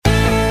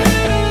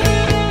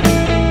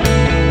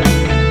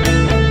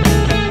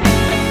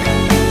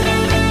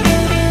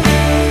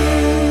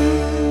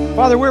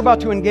Father, we're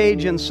about to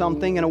engage in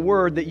something, in a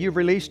word that you've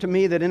released to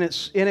me that in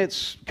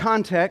its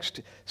context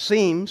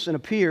seems and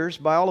appears,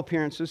 by all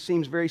appearances,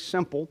 seems very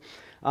simple,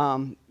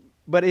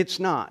 but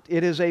it's not.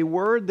 It is a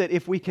word that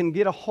if we can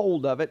get a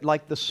hold of it,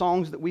 like the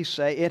songs that we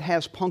say, it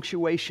has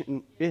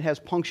punctuation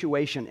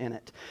in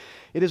it.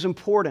 It is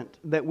important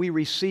that we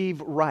receive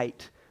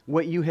right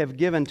what you have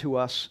given to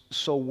us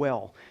so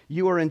well.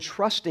 You are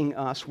entrusting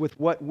us with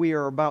what we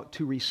are about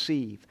to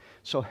receive.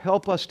 So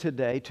help us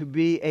today to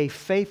be a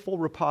faithful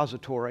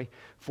repository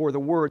for the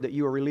word that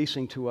you are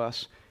releasing to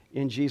us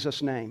in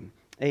Jesus' name.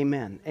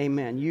 Amen.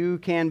 Amen. You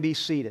can be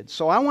seated.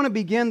 So I want to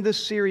begin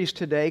this series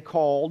today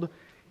called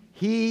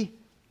He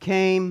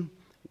Came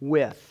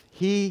With.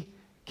 He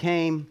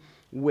Came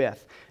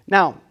With.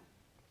 Now,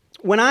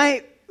 when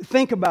I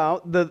think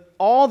about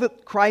all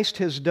that Christ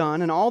has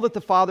done and all that the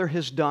Father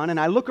has done, and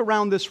I look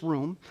around this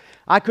room,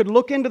 I could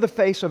look into the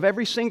face of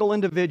every single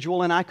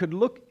individual and I could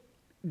look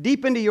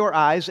deep into your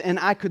eyes and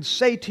I could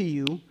say to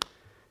you,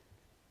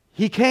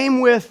 He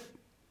came with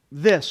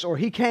this or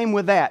He came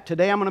with that.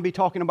 Today I'm going to be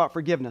talking about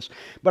forgiveness.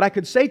 But I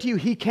could say to you,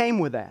 He came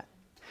with that.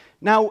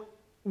 Now,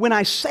 when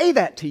I say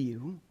that to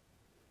you,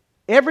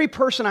 every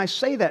person I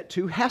say that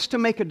to has to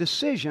make a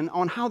decision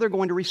on how they're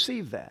going to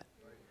receive that.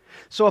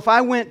 So if I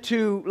went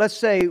to, let's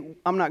say,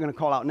 I'm not going to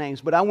call out names,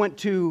 but I went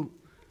to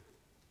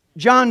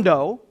John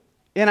Doe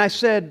and I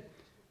said,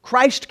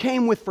 Christ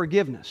came with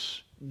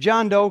forgiveness.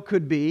 John Doe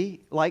could be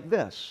like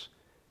this.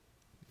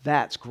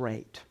 That's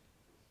great.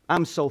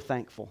 I'm so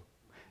thankful.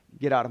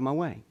 Get out of my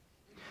way.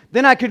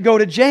 Then I could go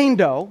to Jane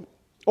Doe,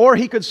 or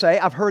he could say,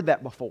 I've heard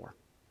that before.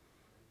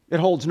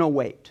 It holds no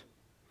weight.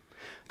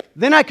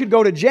 Then I could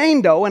go to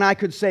Jane Doe and I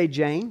could say,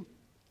 Jane,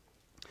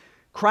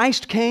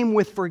 Christ came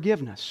with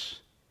forgiveness.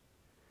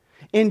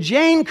 And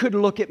Jane could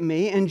look at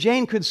me and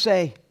Jane could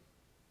say,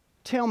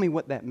 tell me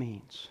what that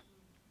means.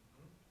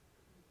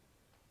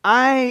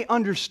 I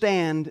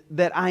understand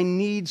that I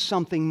need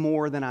something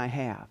more than I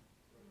have.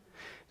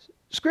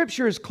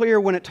 Scripture is clear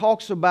when it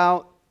talks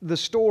about the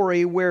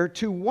story where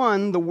to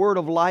one the word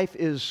of life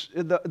is,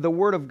 the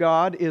word of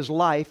God is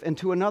life, and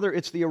to another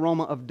it's the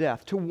aroma of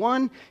death. To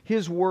one,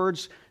 His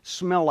words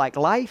smell like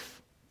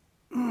life.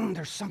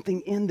 There's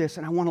something in this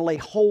and I want to lay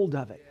hold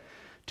of it.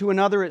 To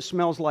another it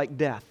smells like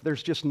death.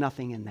 There's just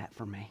nothing in that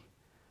for me.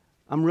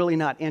 I'm really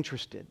not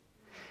interested.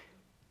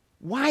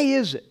 Why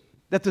is it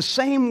that the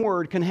same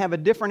word can have a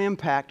different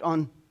impact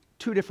on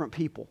two different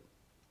people?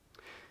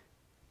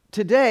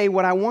 Today,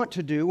 what I want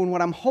to do, and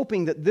what I'm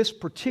hoping that this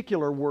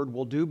particular word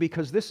will do,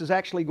 because this is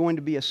actually going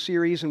to be a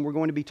series and we're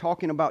going to be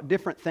talking about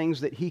different things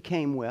that He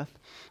came with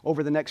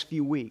over the next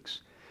few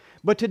weeks.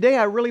 But today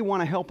I really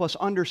want to help us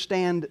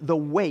understand the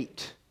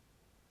weight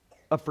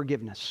of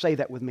forgiveness. Say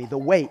that with me, the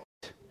weight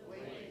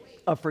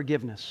of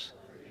forgiveness.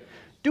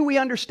 Do we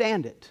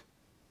understand it?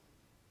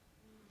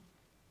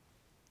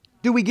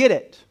 Do we get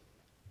it?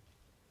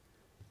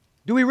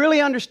 Do we really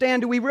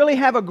understand? Do we really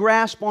have a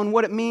grasp on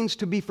what it means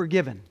to be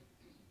forgiven?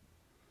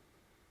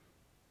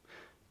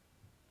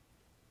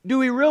 Do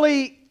we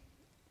really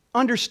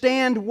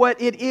understand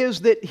what it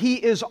is that He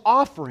is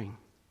offering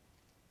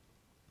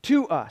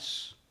to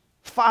us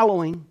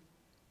following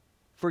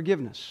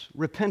forgiveness,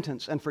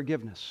 repentance and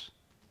forgiveness?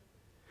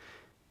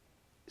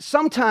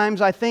 Sometimes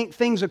I think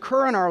things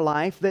occur in our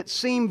life that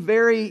seem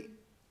very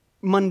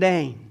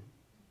mundane.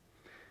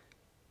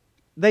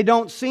 They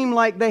don't seem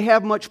like they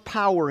have much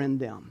power in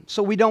them,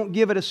 so we don't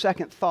give it a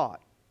second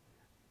thought.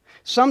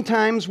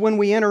 Sometimes when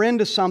we enter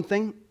into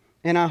something,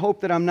 and I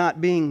hope that I'm not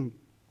being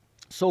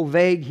so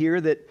vague here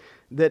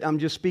that I'm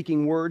just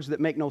speaking words that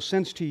make no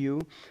sense to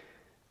you,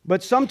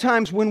 but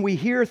sometimes when we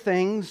hear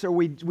things or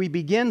we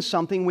begin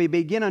something, we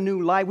begin a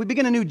new life, we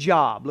begin a new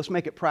job. Let's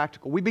make it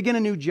practical. We begin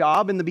a new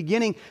job. In the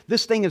beginning,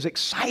 this thing is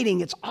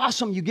exciting. It's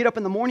awesome. You get up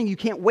in the morning, you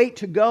can't wait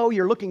to go.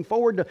 You're looking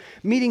forward to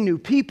meeting new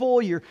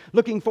people. You're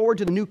looking forward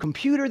to the new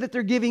computer that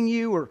they're giving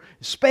you, or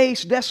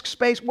space, desk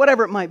space,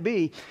 whatever it might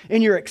be.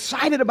 And you're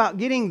excited about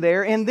getting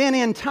there. And then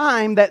in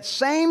time, that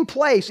same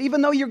place,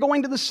 even though you're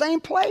going to the same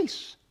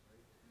place,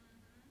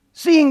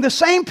 seeing the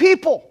same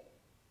people,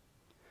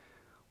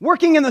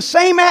 working in the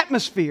same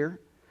atmosphere,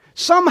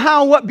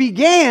 somehow what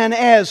began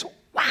as,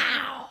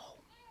 wow,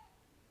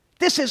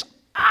 this is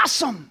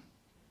awesome,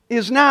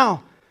 is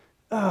now,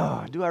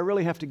 oh, do I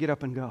really have to get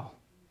up and go?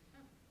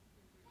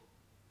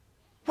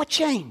 What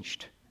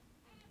changed?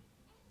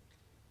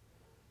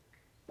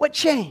 What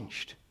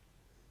changed?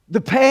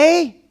 The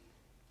pay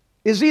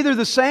is either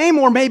the same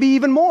or maybe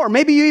even more.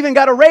 Maybe you even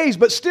got a raise,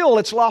 but still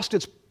it's lost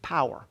its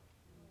power.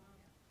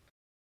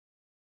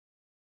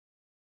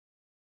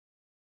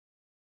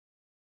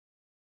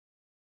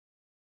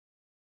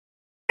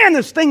 Man,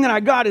 this thing that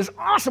I got is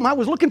awesome. I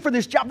was looking for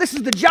this job. This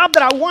is the job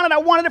that I wanted. I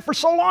wanted it for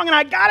so long and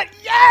I got it.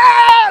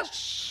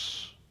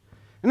 Yes!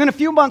 And then a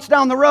few months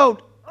down the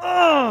road,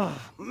 oh,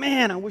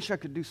 man, I wish I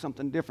could do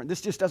something different. This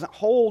just doesn't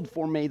hold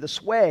for me the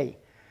sway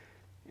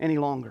any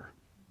longer.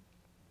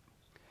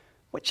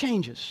 What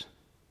changes?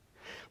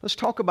 Let's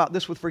talk about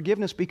this with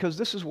forgiveness, because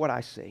this is what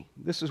I see.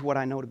 This is what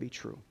I know to be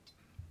true.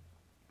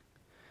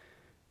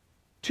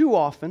 Too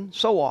often,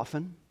 so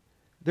often,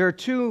 There are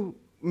too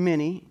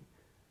many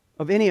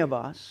of any of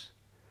us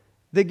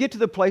that get to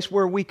the place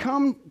where we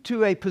come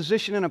to a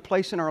position and a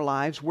place in our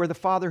lives where the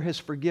Father has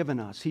forgiven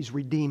us. He's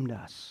redeemed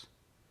us.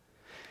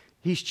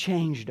 He's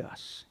changed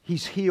us.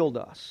 He's healed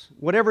us.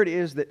 Whatever it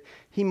is that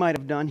He might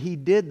have done, He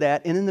did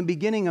that. And in the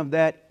beginning of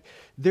that,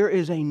 there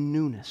is a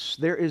newness.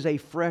 There is a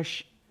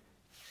fresh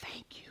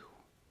thank you.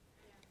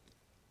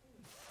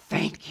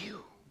 Thank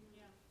you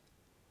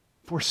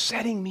for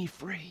setting me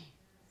free.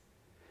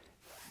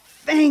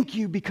 Thank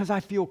you because I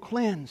feel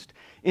cleansed.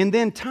 And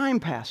then time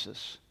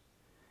passes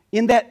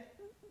in that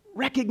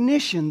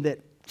recognition that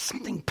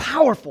something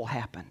powerful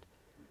happened.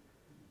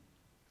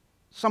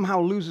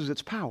 Somehow loses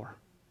its power.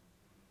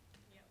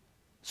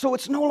 So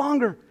it's no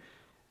longer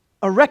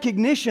a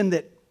recognition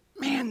that,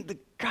 man, the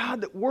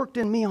God that worked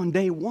in me on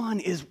day 1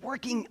 is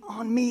working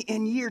on me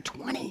in year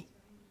 20.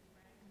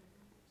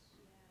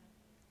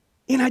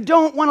 And I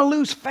don't want to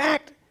lose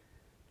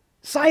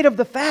sight of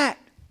the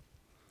fact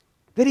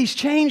that He's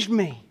changed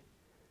me.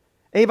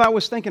 Ava, I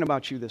was thinking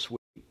about you this week.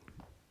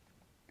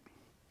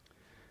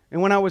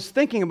 And when I was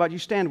thinking about you,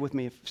 stand with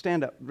me.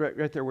 Stand up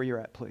right there where you're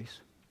at,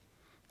 please.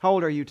 How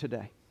old are you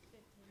today?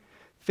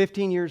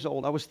 15 years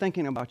old. I was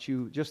thinking about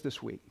you just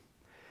this week.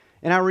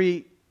 And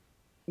I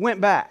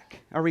went back.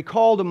 I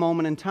recalled a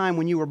moment in time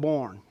when you were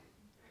born.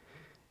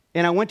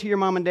 And I went to your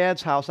mom and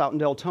dad's house out in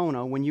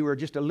Deltona when you were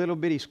just a little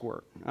bitty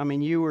squirt. I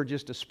mean, you were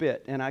just a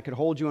spit, and I could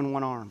hold you in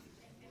one arm.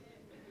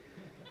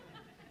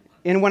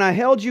 And when I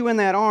held you in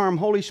that arm,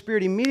 Holy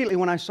Spirit, immediately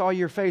when I saw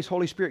your face,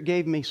 Holy Spirit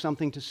gave me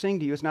something to sing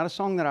to you. It's not a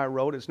song that I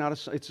wrote. It's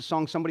a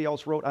song somebody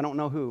else wrote. I don't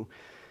know who.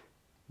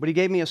 But He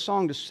gave me a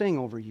song to sing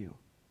over you.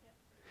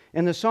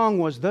 And the song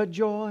was, "The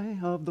joy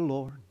of the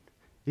Lord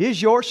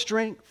is your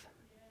strength.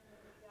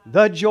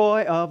 The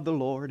joy of the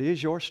Lord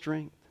is your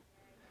strength.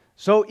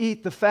 So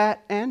eat the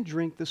fat and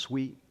drink the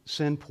sweet.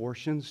 Send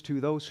portions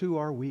to those who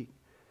are weak.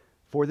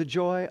 For the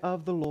joy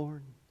of the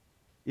Lord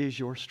is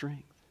your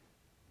strength."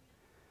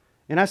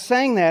 And I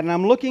sang that, and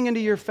I'm looking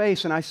into your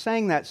face, and I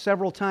sang that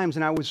several times,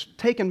 and I was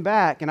taken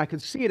back, and I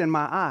could see it in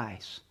my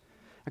eyes.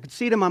 I could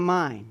see it in my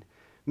mind.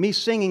 Me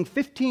singing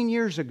 15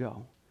 years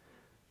ago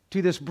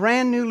to this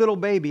brand new little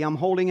baby I'm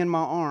holding in my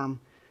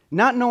arm,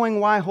 not knowing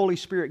why Holy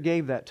Spirit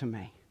gave that to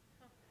me.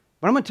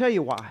 But I'm going to tell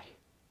you why.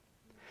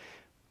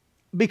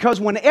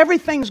 Because when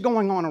everything's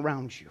going on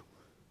around you,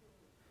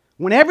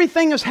 when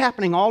everything is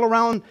happening all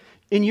around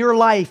in your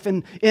life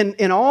and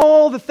in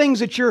all the things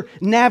that you're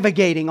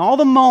navigating, all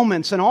the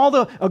moments and all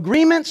the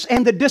agreements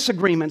and the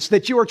disagreements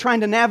that you are trying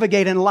to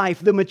navigate in life,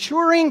 the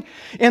maturing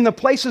and the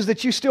places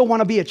that you still want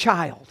to be a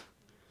child,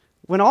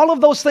 when all of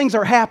those things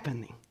are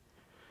happening,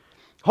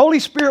 Holy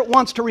Spirit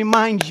wants to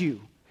remind you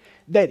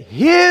that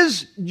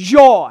His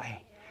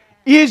joy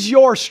is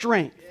your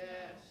strength.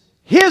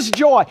 His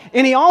joy.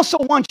 And He also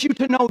wants you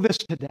to know this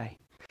today,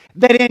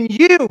 that in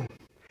you,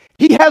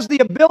 He has the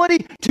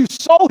ability to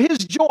sow His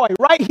joy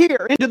right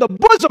here into the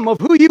bosom of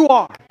who you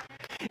are.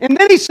 And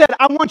then He said,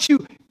 I want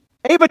you,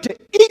 Ava, to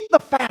eat the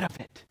fat of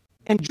it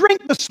and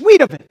drink the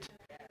sweet of it.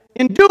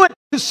 And do it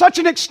to such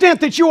an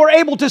extent that you are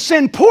able to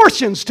send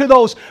portions to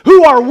those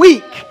who are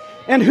weak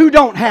and who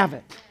don't have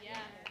it.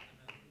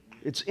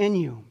 It's in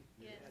you.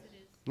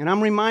 And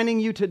I'm reminding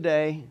you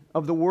today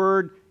of the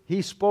word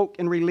He spoke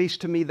and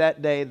released to me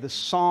that day, the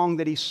song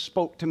that He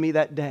spoke to me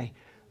that day.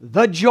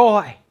 The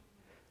joy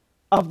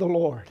of the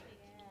Lord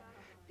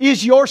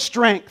is your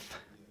strength.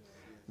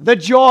 The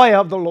joy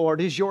of the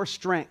Lord is your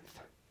strength.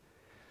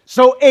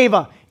 So,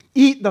 Ava,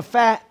 eat the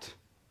fat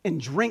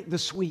and drink the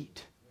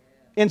sweet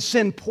and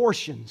send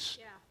portions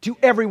to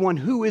everyone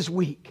who is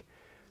weak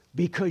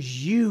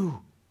because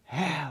you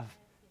have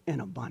an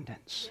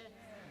abundance.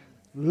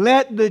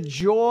 Let the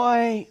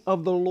joy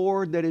of the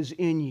Lord that is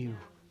in you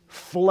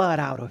flood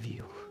out of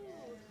you.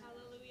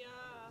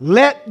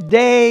 Let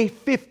day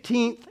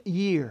 15th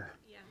year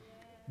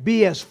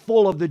be as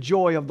full of the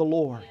joy of the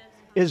Lord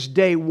as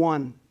day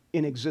 1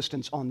 in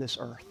existence on this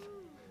earth.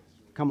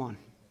 Come on.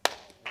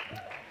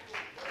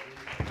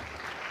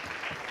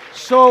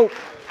 So,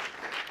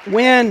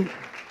 when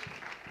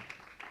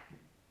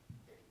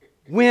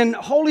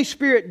Holy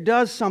Spirit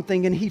does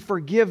something and He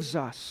forgives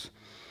us,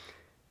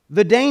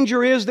 the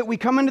danger is that we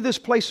come into this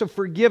place of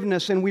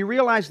forgiveness and we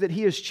realize that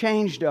He has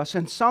changed us,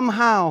 and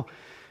somehow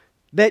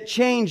that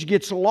change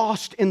gets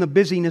lost in the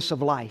busyness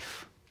of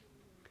life.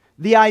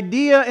 The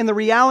idea and the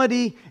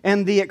reality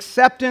and the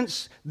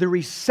acceptance, the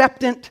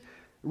receiving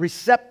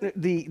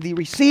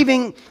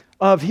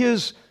of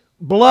His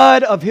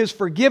blood, of His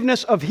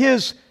forgiveness, of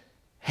His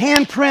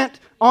handprint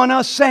on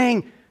us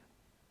saying,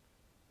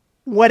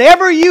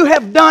 whatever you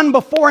have done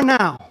before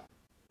now,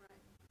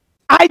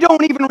 I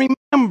don't even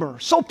remember.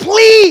 So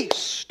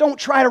please don't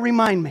try to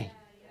remind me.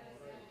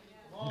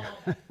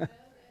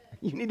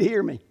 You need to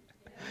hear me.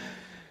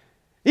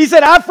 He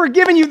said, I've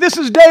forgiven you. This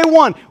is day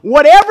 1.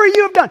 Whatever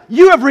you have done,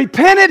 you have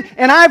repented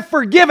and I've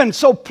forgiven.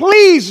 So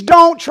please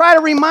don't try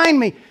to remind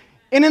me.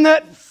 And in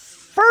the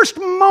first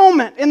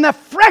moment, in the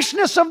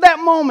freshness of that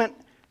moment,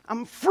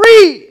 I'm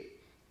free.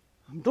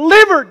 I'm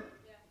delivered.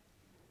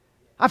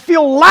 I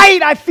feel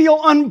light. I feel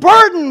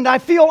unburdened. I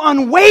feel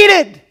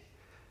unweighted.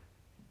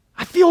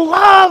 I feel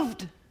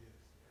loved.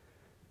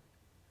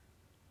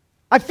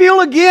 I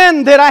feel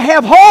again that I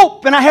have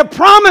hope and I have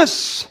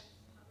promise.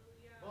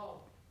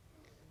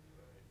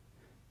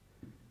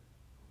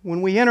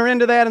 When we enter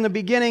into that in the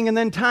beginning and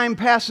then time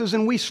passes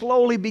and we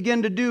slowly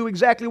begin to do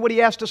exactly what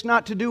He asked us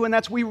not to do, and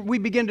that's we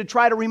begin to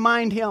try to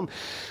remind Him,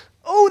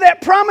 oh,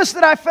 that promise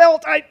that I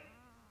felt,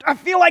 I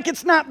feel like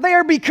it's not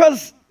there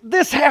because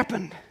this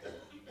happened.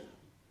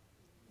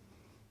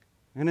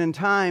 And in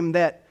time,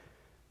 that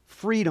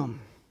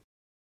freedom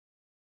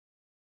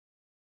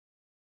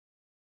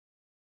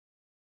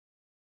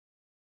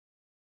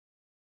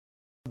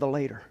the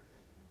later.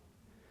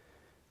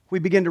 We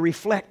begin to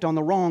reflect on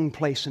the wrong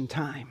place and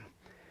time.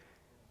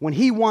 When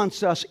He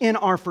wants us in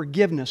our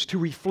forgiveness to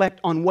reflect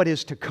on what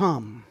is to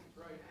come,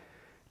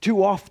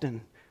 too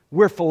often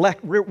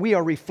we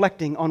are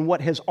reflecting on what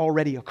has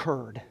already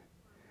occurred.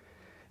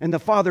 And the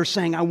Father's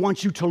saying, I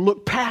want you to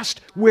look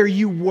past where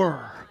you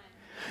were.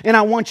 And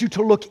I want you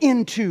to look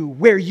into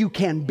where you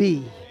can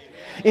be.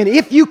 And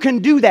if you can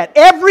do that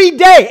every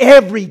day,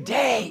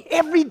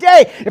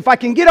 if I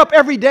can get up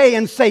every day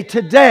and say,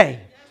 today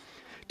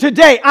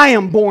I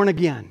am born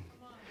again.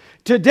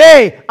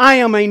 Today I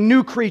am a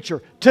new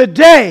creature.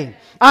 Today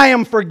I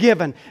am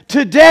forgiven.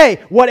 Today,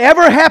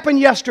 whatever happened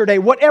yesterday,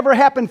 whatever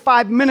happened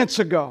 5 minutes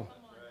ago,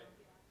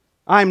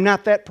 I'm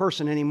not that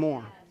person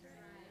anymore.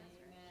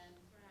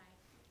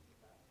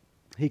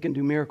 He can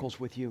do miracles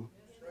with you.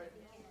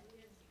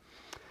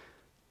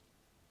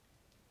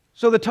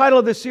 So the title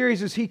of this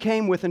series is He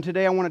Came With, and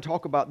today I want to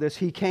talk about this.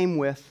 He came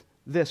with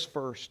this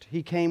first.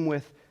 He came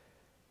with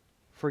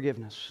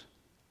forgiveness.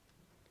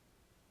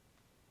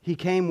 He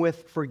came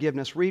with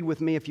forgiveness. Read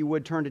with me, if you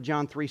would, turn to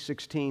John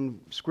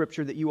 3:16,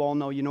 scripture that you all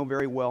know, you know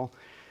very well.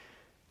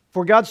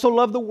 For God so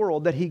loved the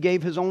world that He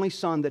gave His only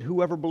Son, that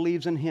whoever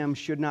believes in Him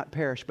should not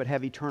perish but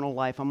have eternal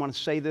life. I'm going to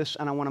say this,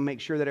 and I want to make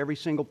sure that every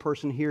single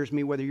person hears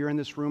me, whether you're in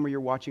this room or you're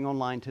watching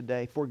online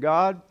today. For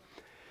God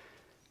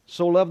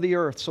so loved the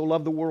earth, so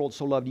loved the world,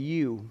 so loved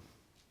you,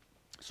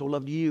 so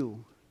loved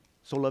you,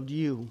 so loved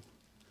you.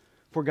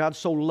 For God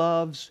so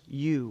loves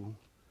you.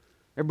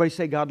 Everybody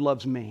say, God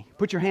loves me.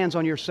 Put your hands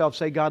on yourself,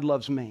 say, God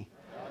loves me.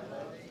 God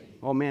loves me.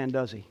 Oh man,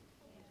 does He.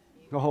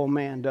 Oh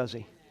man, does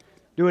He.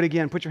 Do it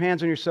again. Put your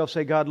hands on yourself,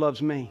 say, God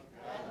loves me.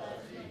 God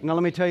loves me. Now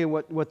let me tell you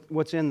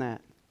what's in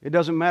that. It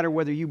doesn't matter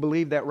whether you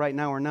believe that right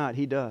now or not.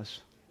 He does.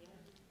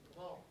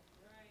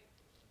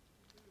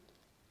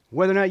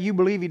 Whether or not you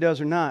believe He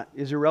does or not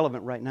is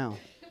irrelevant right now.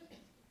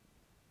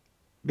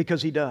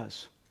 Because He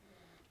does.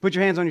 Put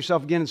your hands on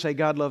yourself again and say,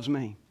 God loves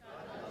me.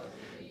 God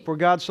loves me. For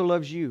God so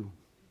loves you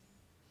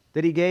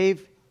that He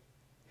gave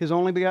His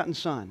only begotten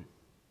Son,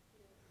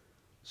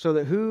 so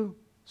that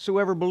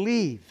whosoever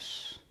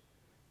believes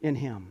in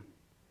Him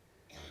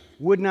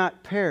would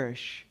not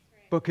perish,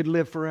 but could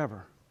live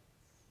forever.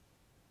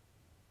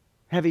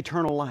 Have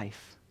eternal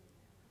life.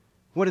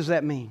 What does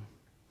that mean?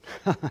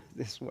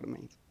 This is what it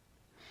means.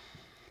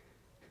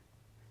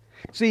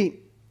 See,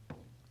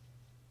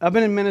 I've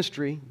been in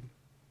ministry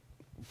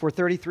for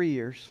 33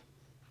 years,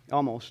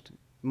 almost,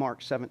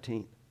 March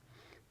 17th.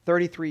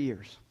 33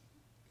 years.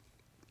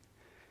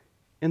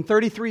 In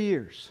 33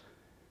 years,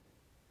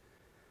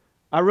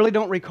 I really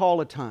don't recall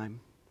a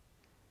time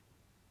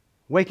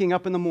waking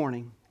up in the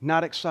morning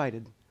not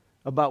excited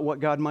about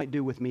what God might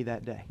do with me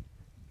that day.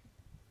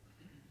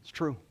 It's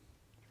true.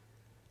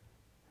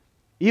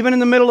 Even in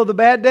the middle of the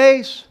bad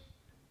days,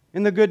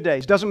 in the good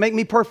days. Doesn't make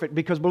me perfect,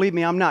 because believe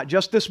me, I'm not.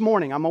 Just this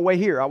morning, on my way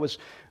here, I was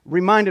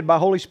reminded by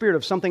Holy Spirit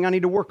of something I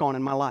need to work on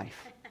in my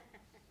life.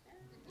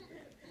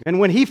 And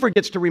when He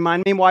forgets to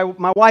remind me,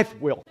 my wife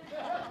will.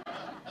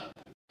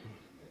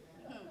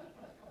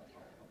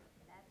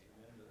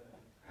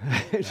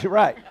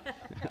 Right.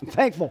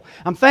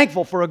 I'm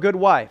thankful for a good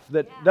wife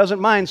that doesn't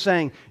mind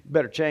saying, you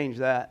better change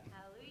that.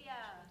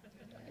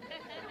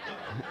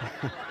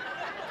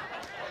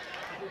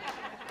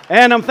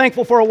 And I'm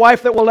thankful for a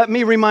wife that will let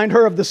me remind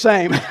her of the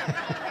same. How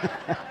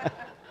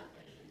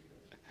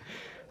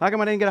come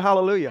I didn't get a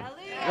hallelujah?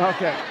 Hallelujah.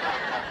 Okay.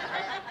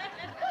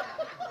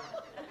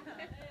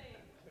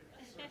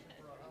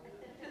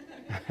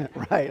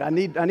 Right.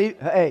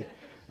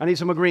 I need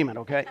some agreement,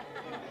 okay?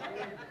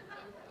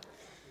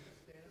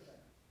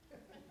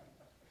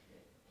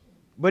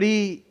 But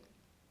He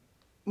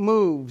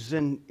moves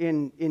and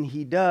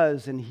He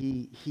does, and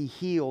He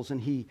heals, and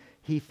He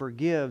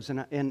forgives,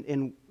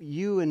 and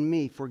you and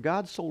me. For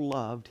God so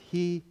loved,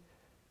 He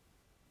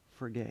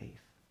forgave.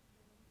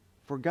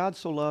 For God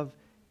so loved,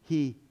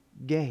 He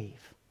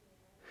gave.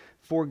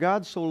 For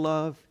God so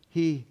loved,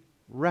 He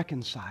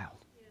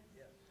reconciled.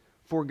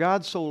 For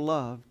God so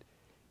loved,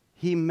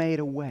 He made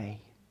a way.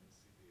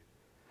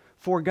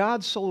 For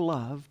God so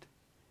loved,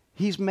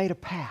 He's made a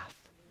path.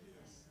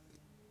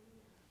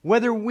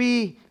 Whether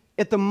we,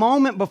 at the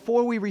moment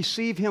before we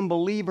receive Him,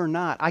 believe or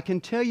not, I can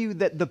tell you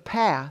that the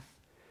path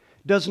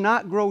does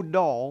not grow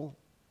dull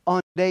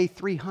on day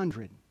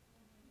 300.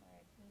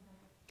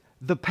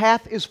 The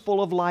path is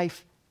full of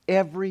life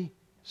every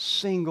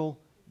single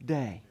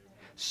day.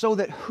 so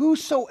that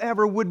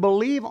whosoever would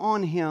believe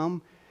on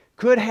Him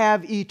could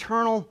have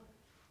eternal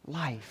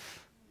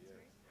life.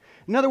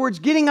 In other words,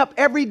 getting up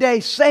every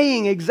day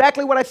saying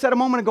exactly what I said a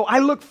moment ago. I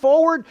look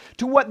forward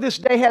to what this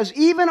day has,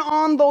 even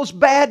on those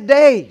bad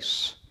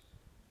days.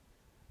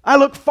 I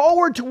look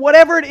forward to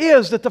whatever it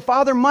is that the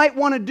Father might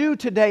want to do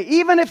today.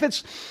 Even if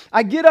it's,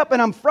 I get up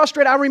and I'm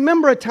frustrated. I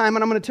remember a time,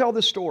 and I'm going to tell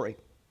this story.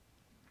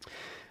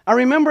 I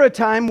remember a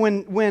time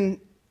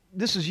when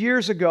this is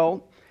years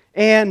ago,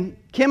 and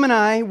Kim and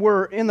I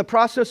were in the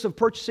process of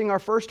purchasing our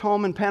first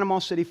home in Panama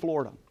City,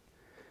 Florida.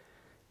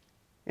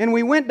 And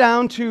we went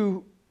down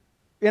to,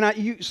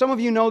 and some of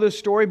you know this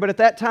story, but at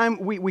that time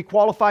we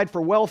qualified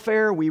for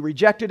welfare. We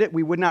rejected it.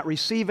 We would not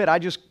receive it. I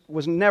just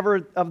was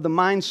never of the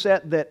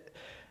mindset that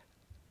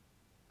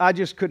I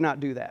just could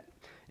not do that.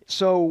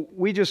 So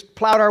we just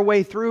plowed our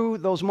way through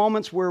those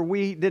moments where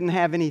we didn't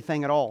have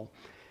anything at all.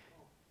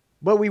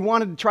 But we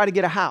wanted to try to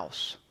get a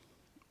house.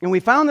 And we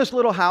found this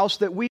little house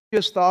that we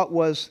just thought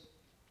was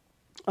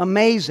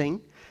amazing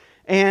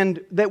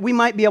and that we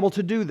might be able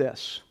to do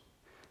this.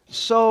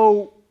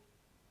 So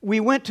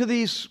we went to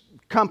these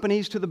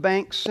companies, to the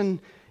banks, and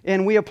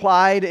we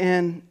applied.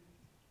 And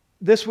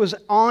this was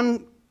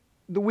on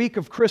the week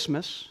of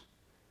Christmas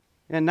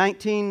in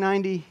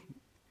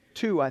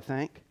 1992, I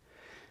think,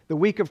 the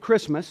week of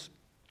Christmas.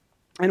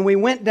 And we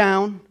went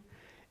down,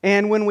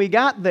 and when we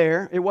got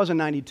there, it wasn't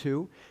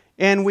 92,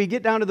 and we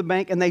get down to the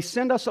bank, and they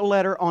send us a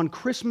letter on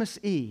Christmas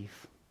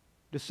Eve,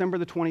 December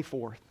the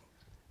 24th.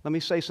 Let me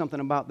say something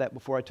about that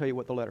before I tell you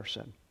what the letter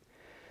said.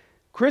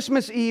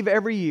 Christmas Eve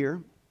every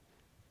year,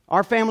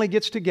 our family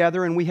gets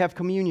together and we have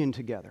communion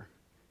together,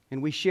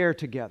 and we share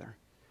together.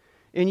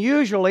 And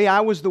usually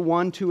I was the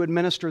one to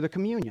administer the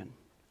communion.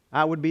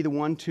 I would be the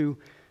one to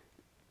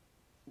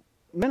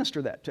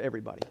minister that to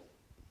everybody,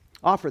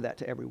 offer that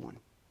to everyone,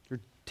 or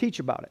teach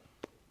about it.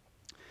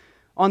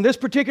 On this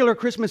particular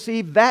Christmas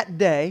Eve, that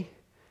day,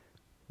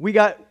 we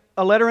got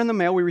a letter in the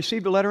mail. We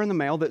received a letter in the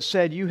mail that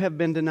said, "You have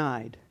been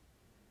denied."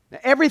 Now,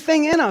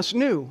 everything in us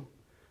knew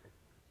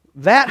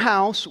that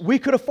house we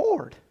could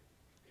afford.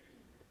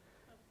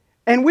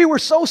 And we were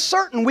so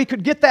certain we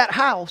could get that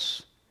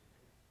house.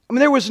 I mean,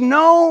 there was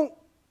no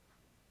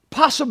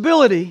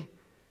possibility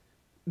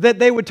that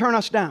they would turn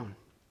us down.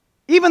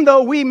 Even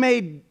though we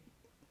made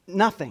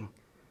nothing.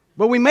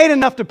 But we made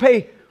enough to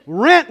pay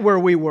rent where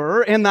we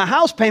were, and the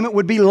house payment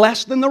would be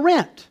less than the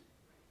rent.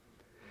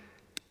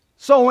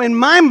 So in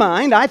my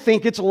mind, I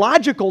think it's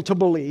logical to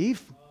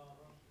believe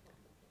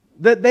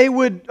that they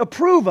would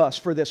approve us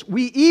for this.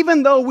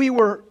 Even though we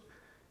were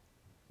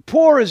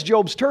poor as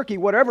Job's turkey,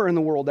 whatever in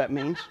the world that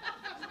means.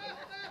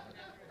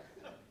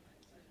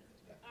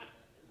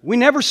 We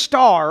never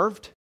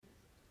starved.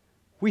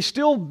 We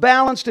still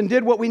balanced and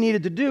did what we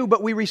needed to do,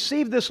 but we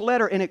received this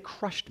letter and it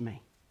crushed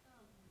me.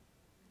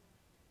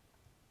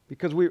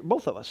 Because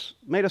both of us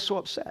made us so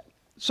upset.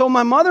 So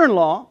my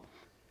mother-in-law,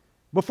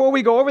 before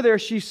we go over there,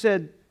 she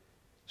said,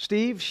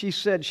 "Steve," she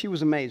said, she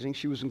was amazing.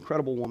 She was an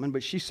incredible woman.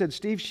 But she said,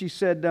 "Steve," she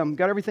said,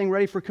 "got everything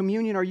ready for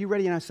communion? Are you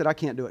ready?" And I said, "I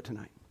can't do it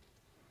tonight."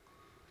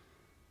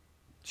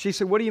 She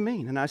said, "What do you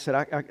mean?" And I said,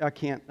 I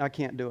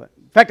can't do it.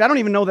 In fact, I don't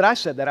even know that I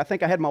said that. I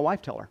think I had my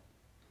wife tell her.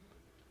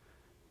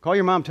 Call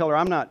your mom, tell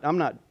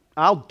her,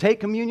 I'll take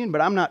communion,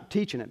 but I'm not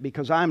teaching it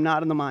because I'm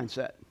not in the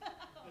mindset.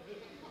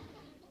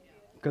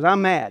 Because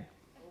I'm mad.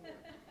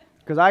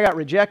 Because I got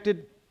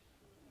rejected,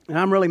 and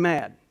I'm really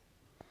mad.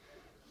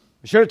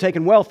 I should have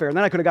taken welfare, and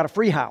then I could have got a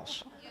free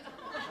house.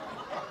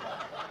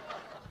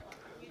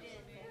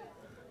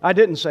 I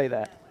didn't say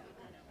that.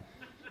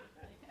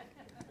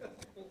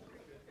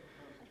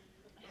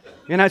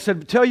 And I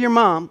said, "Tell your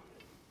mom,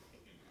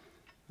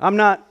 I'm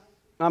not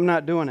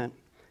doing it."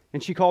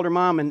 And she called her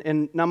mom,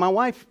 and now my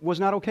wife was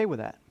not okay with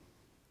that.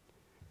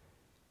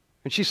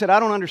 And she said, "I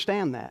don't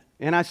understand that."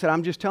 And I said,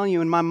 "I'm just telling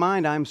you, in my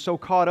mind, I'm so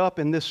caught up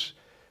in this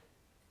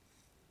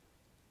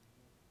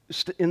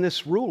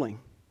ruling.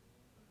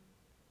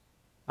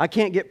 I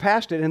can't get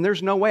past it, and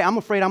there's no way. I'm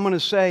afraid I'm going to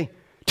say,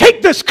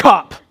 'Take this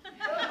cup!'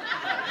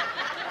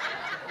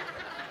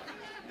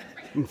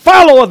 and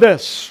follow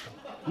this.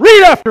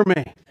 Read after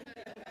me."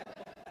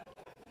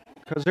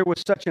 Because there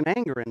was such an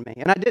anger in me.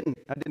 And I didn't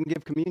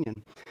give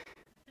communion.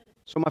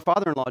 So my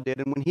father-in-law did.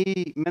 And when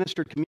he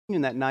ministered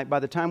communion that night, by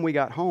the time we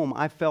got home,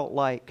 I felt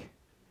like,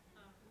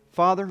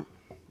 Father,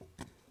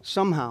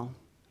 somehow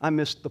I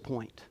missed the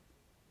point.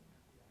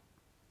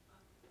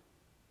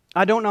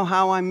 I don't know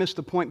how I missed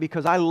the point,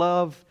 because I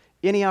love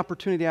any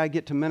opportunity I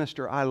get to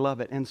minister. I love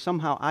it. And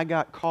somehow I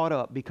got caught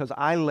up because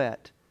I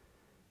let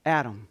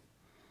Adam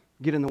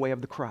get in the way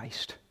of the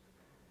Christ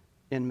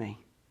in me.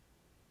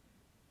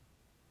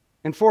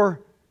 And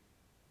for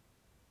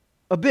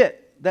a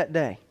bit that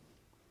day,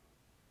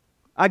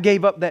 I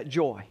gave up that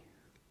joy.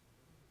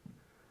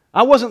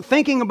 I wasn't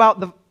thinking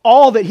about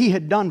all that He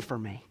had done for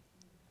me.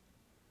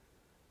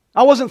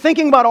 I wasn't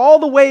thinking about all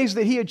the ways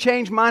that He had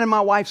changed mine and my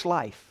wife's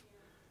life.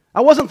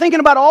 I wasn't thinking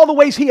about all the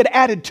ways He had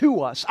added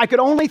to us. I could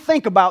only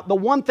think about the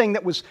one thing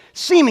that was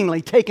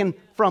seemingly taken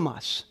from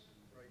us.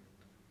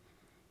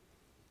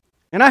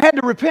 And I had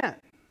to repent.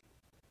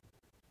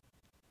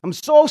 I'm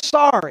so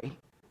sorry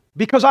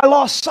because I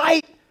lost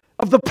sight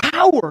of the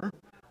power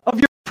of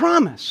your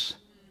promise.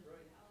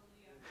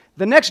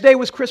 The next day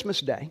was Christmas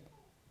Day.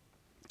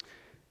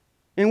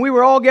 And we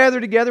were all gathered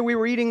together. We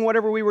were eating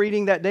whatever we were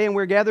eating that day, and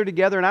we were gathered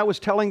together, and I was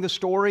telling the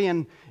story,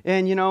 and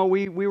you know,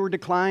 we were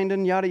declined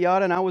and yada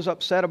yada, and I was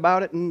upset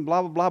about it and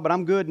blah, blah, blah, but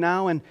I'm good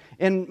now.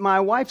 And my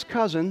wife's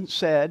cousin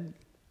said,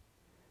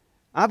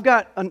 I've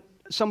got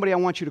somebody I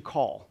want you to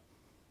call.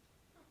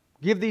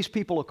 Give these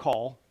people a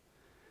call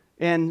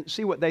and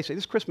see what they say.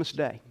 This is Christmas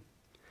Day.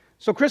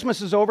 So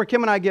Christmas is over.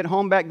 Kim and I get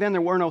home. Back then,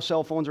 there were no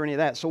cell phones or any of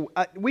that. So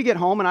we get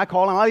home, and I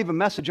call, and I leave a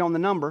message on the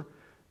number,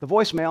 the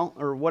voicemail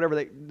or whatever,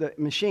 the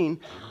machine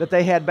that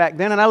they had back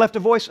then, and I left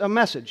a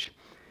message.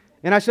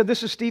 And I said,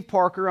 this is Steve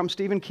Parker. I'm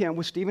Stephen Kim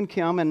with Stephen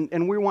Kim, and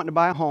we were wanting to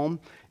buy a home,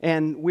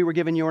 and we were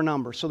given your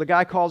number. So the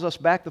guy calls us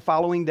back the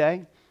following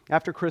day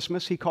after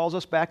Christmas. He calls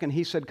us back, and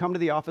he said, come to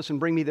the office and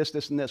bring me this,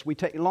 this, and this.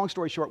 Long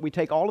story short, we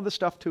take all of the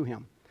stuff to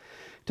him.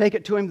 Take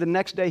it to him. The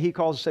next day he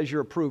calls and says,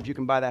 you're approved. You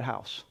can buy that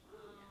house.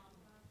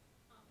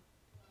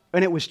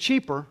 And it was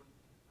cheaper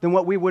than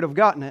what we would have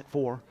gotten it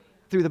for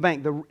through the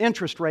bank. The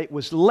interest rate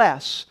was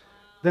less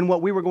than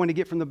what we were going to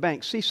get from the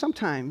bank. See,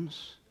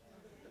 sometimes,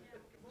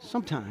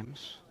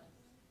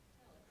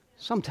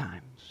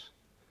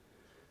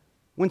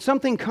 when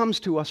something comes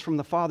to us from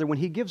the Father, when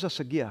He gives us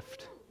a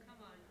gift,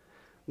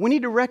 we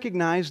need to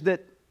recognize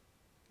that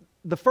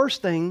the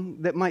first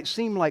thing that might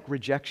seem like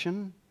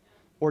rejection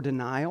or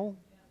denial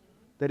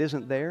that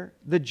isn't there,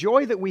 the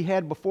joy that we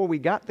had before we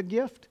got the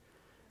gift,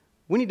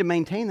 we need to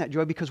maintain that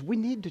joy because we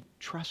need to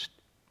trust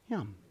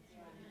Him.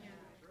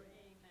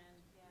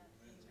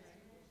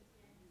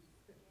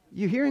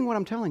 You hearing what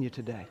I'm telling you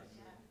today?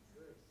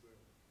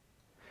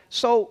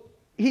 So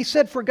He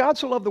said, for God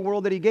so loved the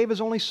world that He gave His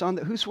only Son,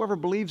 that whosoever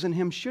believes in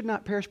Him should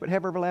not perish but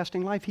have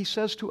everlasting life. He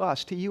says to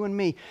us, to you and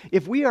me,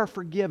 if we are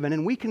forgiven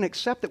and we can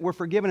accept that we're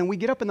forgiven and we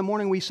get up in the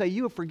morning and we say,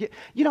 you have forgiven.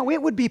 You know,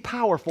 it would be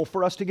powerful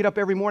for us to get up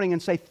every morning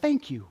and say,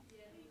 thank you.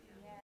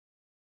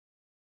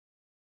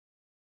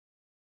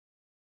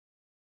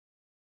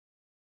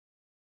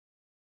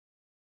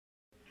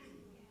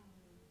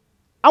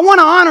 I want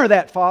to honor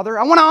that, Father.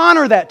 I want to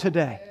honor that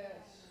today.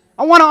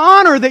 I want to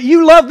honor that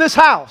you love this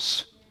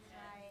house.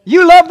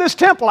 You love this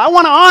temple. I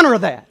want to honor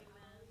that.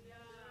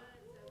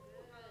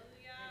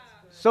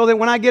 So that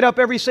when I get up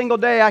every single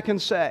day, I can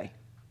say,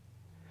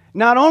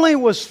 not only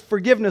was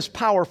forgiveness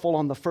powerful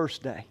on the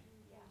first day,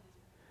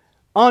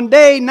 on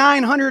day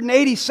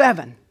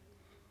 987,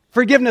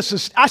 forgiveness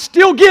is, I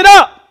still get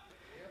up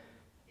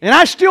and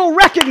I still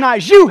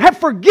recognize you have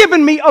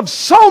forgiven me of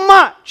so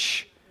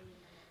much.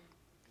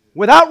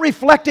 Without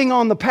reflecting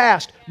on the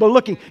past, but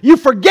looking, you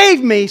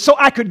forgave me so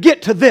I could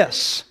get to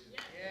this.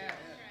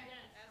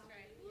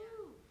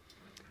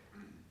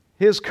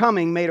 His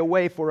coming made a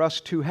way for us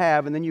to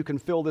have, and then you can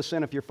fill this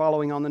in if you're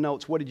following on the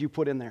notes. What did you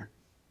put in there?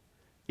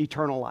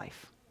 Eternal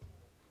life.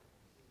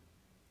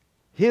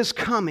 His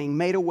coming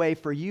made a way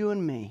for you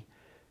and me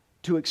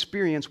to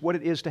experience what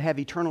it is to have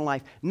eternal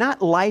life. Not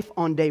life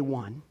on day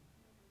one.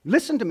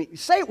 Listen to me.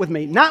 Say it with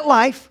me. Not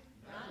life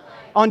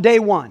on day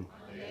one.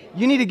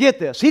 You need to get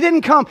this. He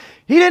didn't come,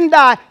 He didn't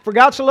die. For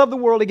God so loved the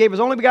world, He gave His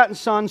only begotten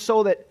Son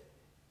so that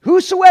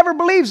whosoever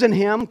believes in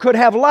Him could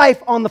have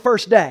life on the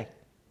first day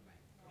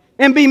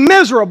and be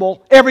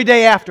miserable every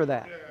day after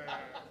that.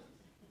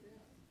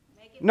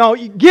 No,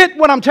 you get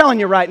what I'm telling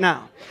you right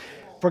now.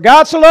 For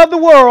God so loved the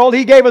world,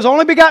 He gave His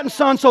only begotten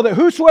Son so that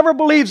whosoever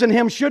believes in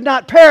Him should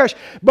not perish,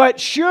 but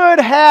should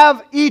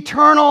have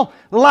eternal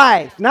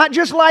life. Not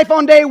just life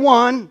on day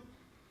one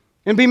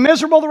and be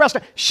miserable the rest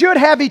of it. Should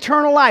have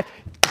eternal life.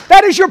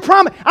 That is your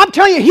promise. I'm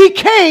telling you, He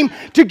came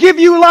to give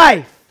you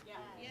life.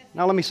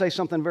 Now let me say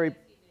something very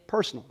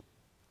personal.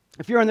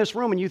 If you're in this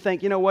room and you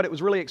think, you know what, it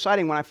was really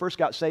exciting when I first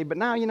got saved, but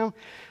now,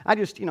 I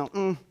just,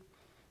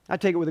 I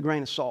take it with a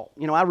grain of salt.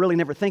 I really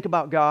never think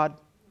about God.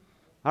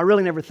 I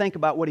really never think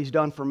about what He's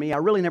done for me. I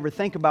really never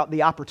think about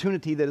the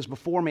opportunity that is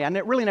before me. I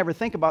really never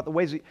think about the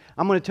ways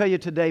I'm going to tell you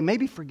today,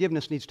 maybe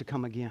forgiveness needs to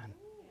come again.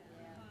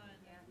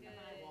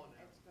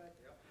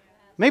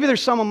 Maybe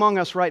there's some among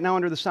us right now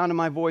under the sound of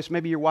my voice.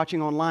 Maybe you're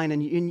watching online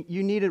and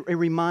you need a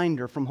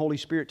reminder from Holy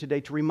Spirit today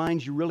to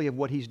remind you really of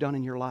what He's done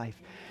in your life.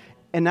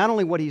 And not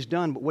only what He's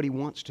done, but what He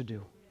wants to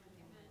do.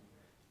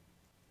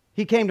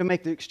 He came to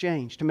make the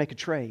exchange, to make a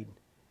trade.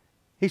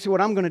 He said, what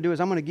I'm going to do is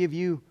I'm going to give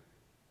you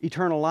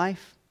eternal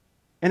life,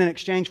 and in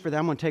exchange for that,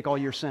 I'm going to take all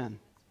your sin.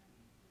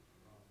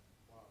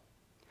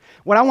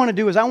 What I want to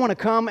do is I want to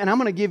come and I'm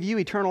going to give you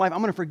eternal life. I'm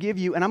going to forgive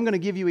you, and I'm going to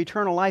give you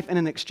eternal life, and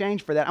in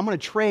exchange for that, I'm going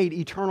to trade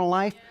eternal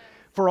life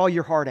for all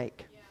your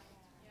heartache.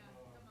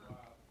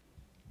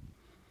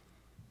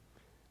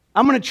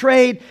 I'm going to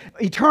trade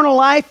eternal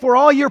life for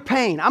all your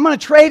pain. I'm going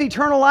to trade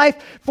eternal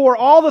life for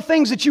all the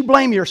things that you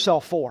blame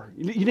yourself for.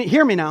 You didn't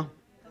hear me now.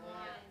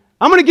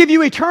 I'm going to give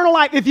you eternal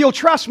life if you'll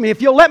trust me, if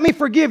you'll let me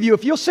forgive you,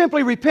 if you'll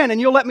simply repent and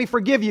you'll let me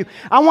forgive you.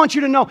 I want you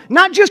to know,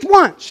 not just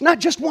once, not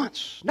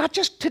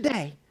just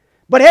today,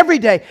 but every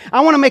day.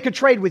 I want to make a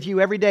trade with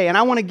you every day, and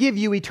I want to give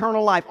you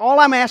eternal life. All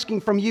I'm asking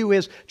from you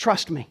is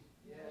trust me.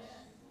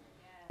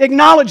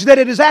 Acknowledge that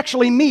it is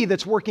actually me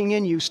that's working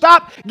in you.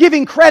 Stop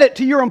giving credit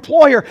to your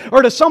employer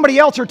or to somebody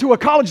else or to a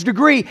college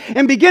degree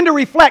and begin to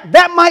reflect.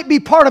 That might be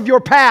part of your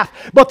path,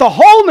 but the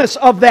wholeness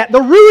of that,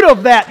 the root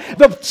of that,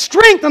 the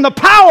strength and the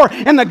power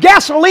and the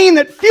gasoline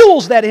that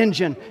fuels that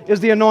engine is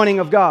the anointing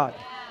of God.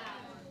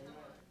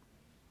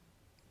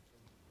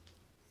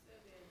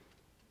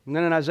 And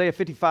then in Isaiah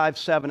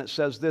 55:7 it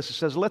says this. It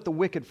says, "Let the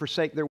wicked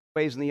forsake their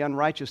ways and the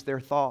unrighteous their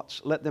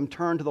thoughts. Let them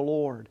turn to the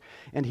Lord,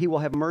 and He will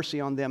have mercy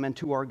on them, and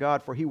to our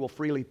God, for He will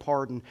freely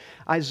pardon."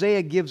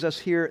 Isaiah gives us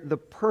here the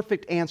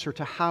perfect answer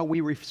to how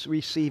we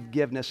receive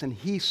forgiveness. And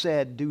he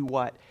said, do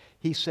what?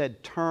 He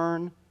said,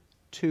 turn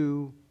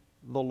to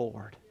the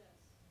Lord.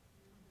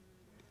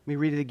 Let me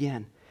read it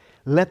again.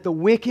 "Let the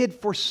wicked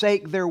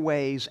forsake their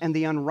ways, and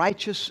the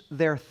unrighteous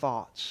their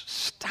thoughts."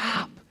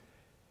 Stop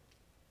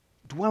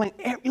dwelling.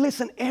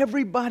 Listen,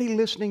 everybody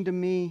listening to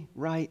me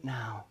right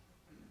now,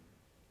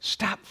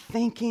 stop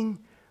thinking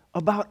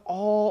about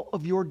all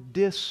of your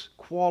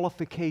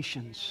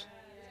disqualifications.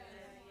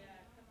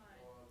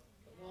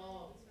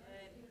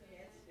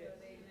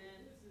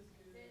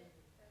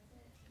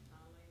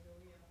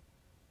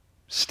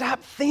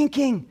 Stop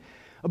thinking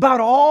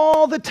about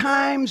all the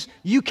times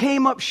you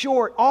came up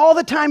short, all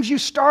the times you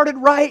started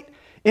right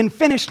and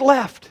finished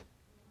left.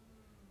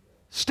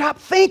 Stop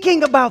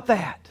thinking about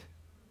that.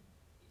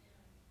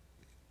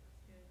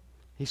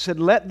 He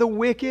said, "Let the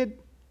wicked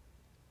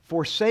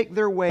forsake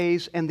their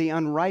ways and the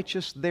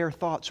unrighteous their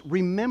thoughts."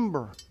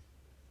 Remember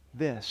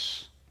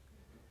this.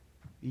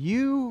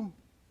 You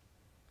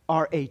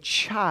are a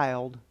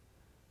child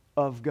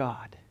of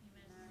God.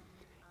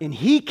 And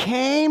He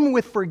came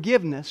with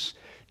forgiveness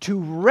to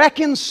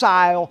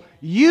reconcile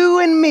you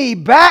and me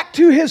back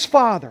to His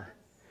Father.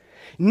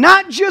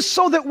 Not just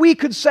so that we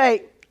could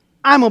say,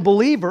 I'm a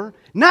believer.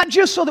 Not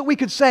just so that we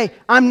could say,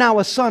 I'm now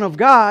a son of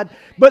God.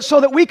 But so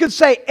that we could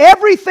say,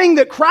 everything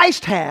that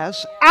Christ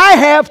has, I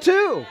have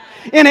too.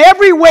 In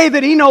every way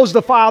that He knows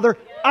the Father,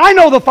 I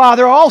know the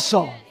Father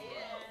also.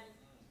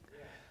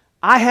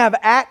 I have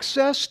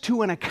access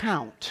to an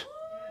account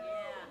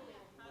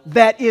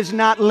that is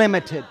not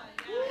limited.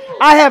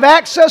 I have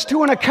access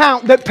to an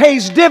account that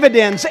pays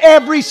dividends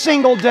every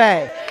single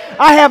day.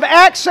 I have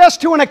access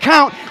to an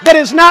account that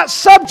is not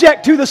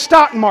subject to the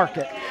stock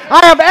market.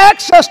 I have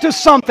access to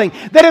something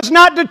that is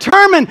not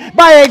determined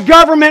by a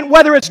government,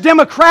 whether it's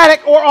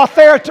democratic or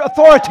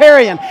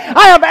authoritarian.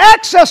 I have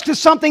access to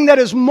something that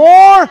is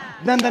more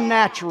than the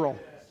natural.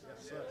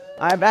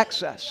 I have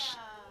access.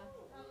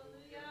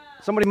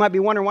 Somebody might be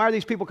wondering, why are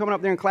these people coming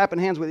up there and clapping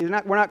hands with you?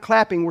 We're not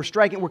clapping, we're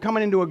striking, we're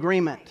coming into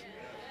agreement.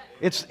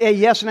 It's a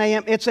yes and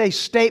amen. It's a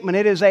statement.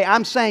 It is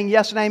I'm saying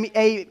yes and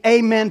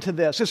amen to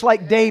this. It's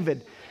like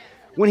David.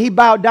 When he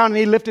bowed down and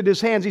he lifted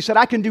his hands, he said,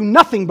 I can do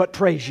nothing but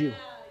praise you.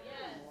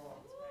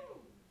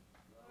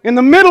 In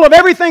the middle of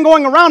everything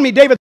going around me,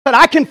 David said,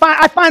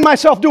 I find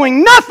myself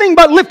doing nothing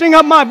but lifting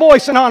up my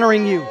voice and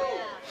honoring you.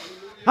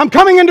 I'm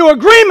coming into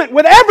agreement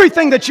with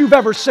everything that you've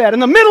ever said. In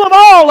the middle of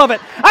all of it,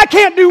 I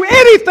can't do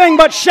anything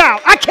but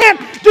shout. I can't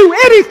do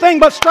anything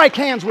but strike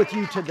hands with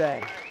you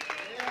today.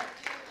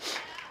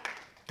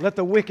 Let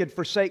the wicked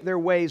forsake their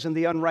ways and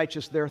the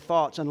unrighteous their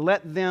thoughts, and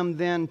let them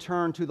then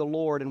turn to the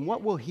Lord. And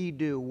what will He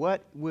do?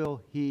 What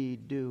will He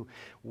do?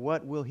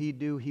 What will He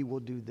do? He will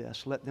do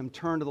this. Let them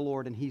turn to the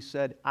Lord. And He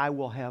said, I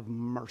will have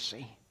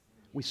mercy.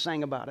 We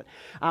sang about it.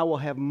 I will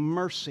have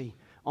mercy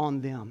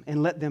on them,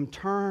 and let them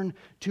turn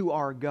to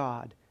our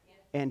God,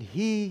 and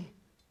He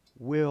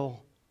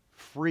will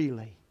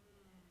freely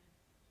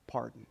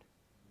pardon.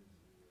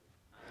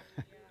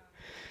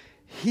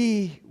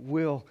 He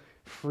will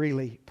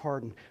freely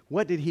pardon.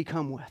 What did He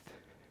come with?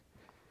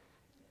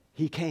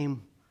 He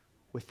came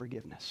with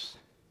forgiveness.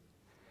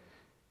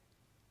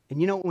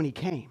 And you know, when He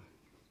came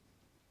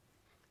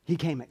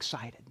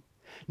excited.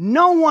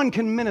 No one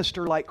can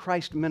minister like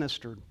Christ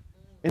ministered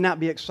and not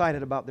be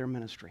excited about their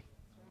ministry.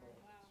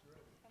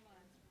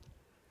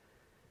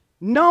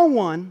 No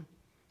one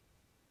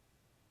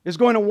is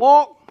going to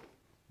walk,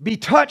 be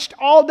touched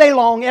all day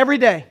long, every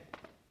day.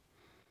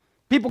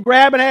 People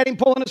grabbing at Him,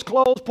 pulling His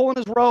clothes, pulling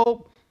His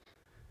robe,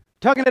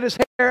 tugging at His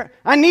hair.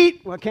 I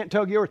can't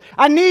tug yours.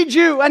 I need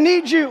you. I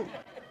need you.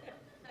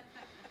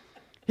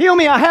 Heal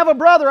me. I have a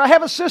brother. I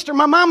have a sister.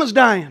 My mama's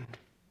dying.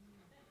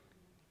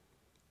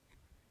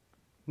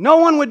 No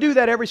one would do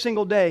that every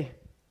single day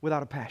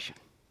without a passion.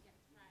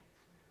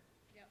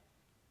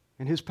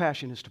 And His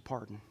passion is to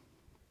pardon.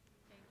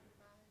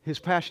 His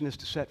passion is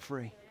to set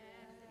free.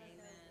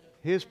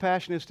 His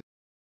passion is to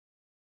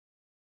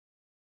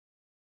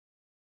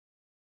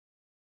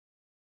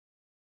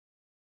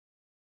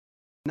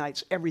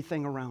unites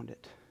everything around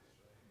it.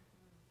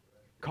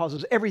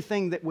 Causes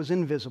everything that was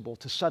invisible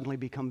to suddenly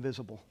become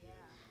visible.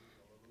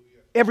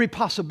 Every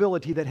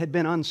possibility that had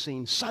been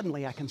unseen,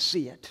 suddenly I can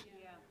see it.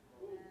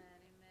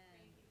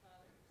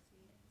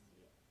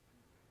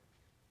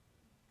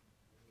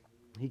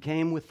 He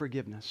came with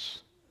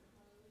forgiveness.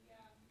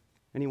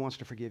 And He wants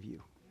to forgive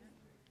you.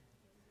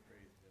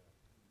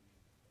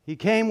 He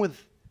came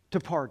to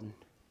pardon.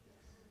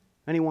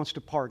 And He wants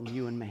to pardon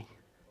you and me.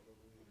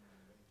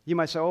 You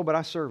might say, oh, but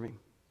I serve Him.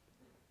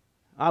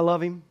 I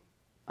love Him.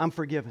 I'm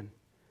forgiven.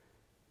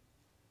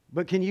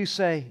 But can you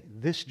say,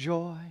 this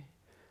joy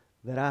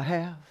that I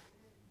have,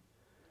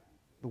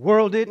 the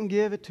world didn't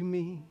give it to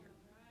me.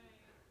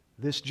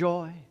 This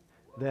joy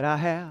that I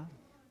have,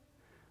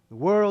 the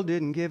world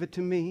didn't give it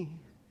to me.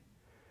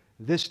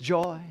 This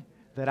joy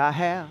that I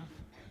have,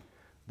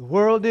 the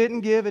world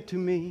didn't give it to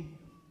me.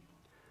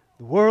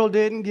 The world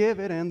didn't give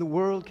it, and the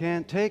world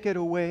can't take it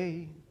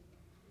away.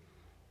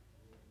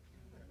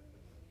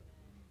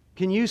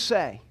 Can you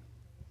say,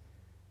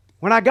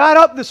 when I got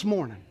up this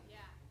morning,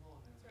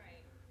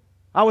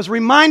 I was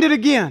reminded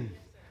again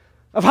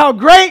of how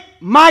great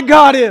my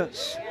God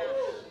is.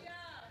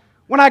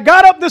 When I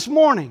got up this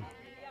morning,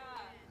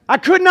 I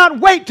could not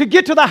wait to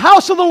get to the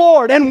house of the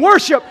Lord and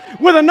worship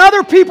with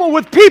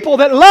with people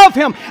that love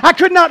Him. I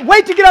could not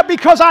wait to get up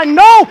because I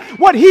know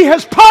what He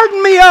has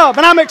pardoned me of,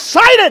 and I'm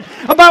excited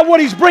about what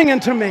He's bringing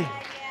to me.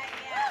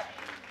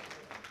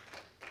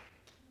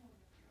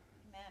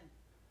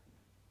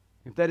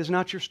 If that is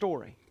not your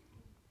story,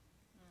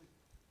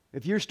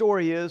 if your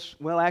story is,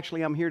 well,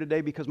 actually, I'm here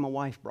today because my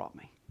wife brought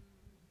me,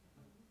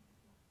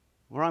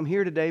 or I'm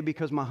here today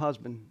because my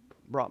husband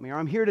brought me, or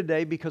I'm here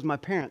today because my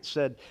parents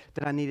said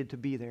that I needed to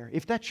be there.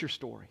 If that's your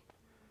story,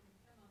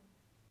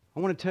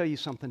 I want to tell you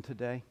something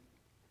today.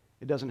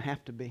 It doesn't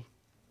have to be.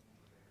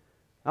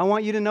 I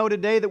want you to know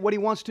today that what He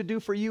wants to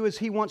do for you is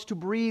He wants to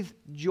breathe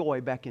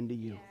joy back into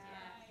you.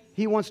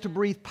 He wants to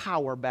breathe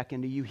power back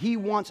into you. He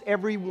wants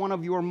every one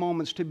of your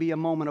moments to be a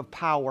moment of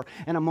power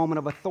and a moment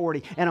of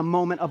authority and a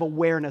moment of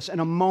awareness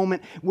and a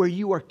moment where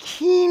you are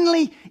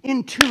keenly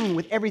in tune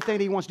with everything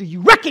that He wants to do.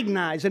 You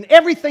recognize in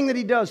everything that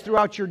He does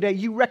throughout your day.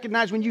 You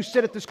recognize when you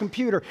sit at this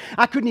computer,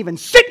 I couldn't even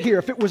sit here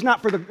if it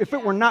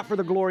were not for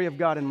the glory of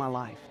God in my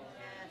life.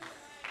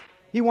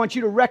 He wants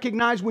you to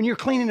recognize when you're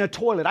cleaning a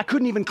toilet. I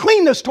couldn't even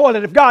clean this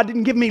toilet if God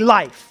didn't give me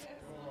life.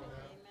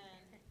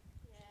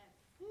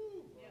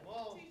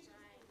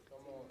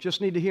 Just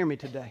need to hear me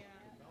today.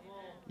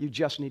 You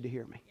just need to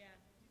hear me.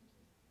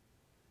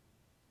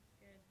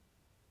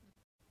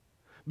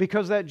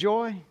 Because that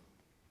joy,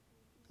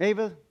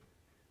 Ava,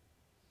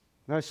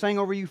 that I sang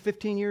over you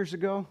 15 years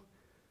ago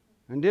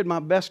and did my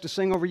best to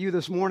sing over you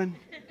this morning,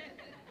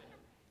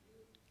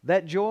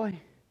 that joy,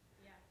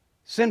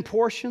 send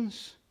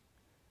portions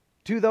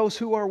to those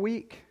who are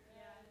weak.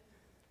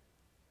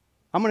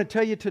 I'm going to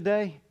tell you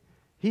today,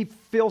 He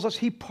fills us,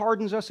 He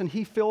pardons us, and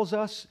He fills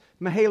us.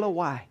 Mahela,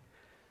 why?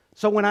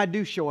 So when I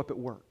do show up at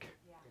work,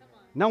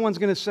 no one's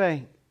going to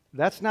say,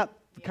 that's not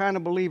the kind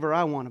of believer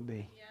I want to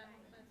be.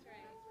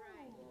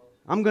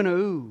 I'm going to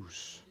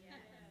ooze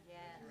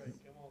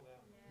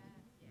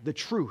the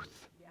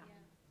truth.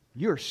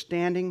 You're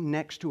standing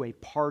next to a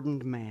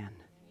pardoned man.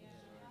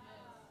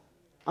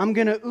 I'm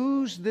going to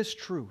ooze this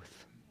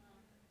truth.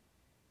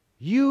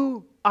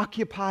 You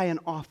occupy an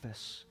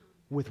office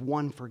with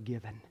one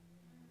forgiven.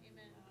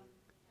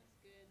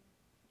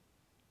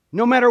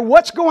 No matter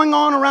what's going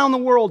on around the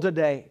world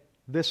today,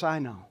 this I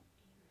know.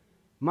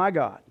 My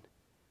God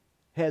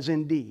has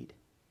indeed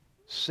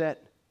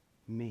set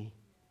me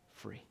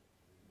free.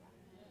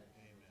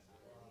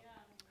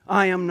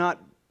 I am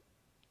not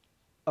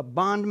a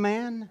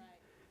bondman,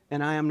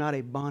 and I am not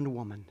a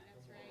bondwoman.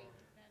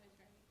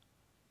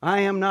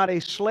 I am not a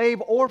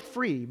slave or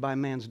free by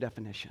man's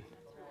definition.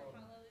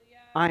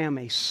 I am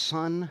a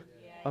son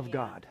of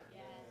God.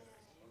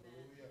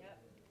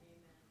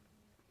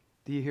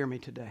 Do you hear me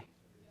today?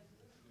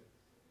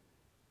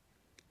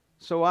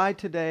 So I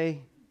today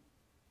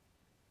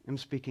am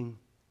speaking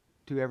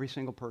to every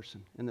single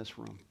person in this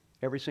room,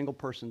 every single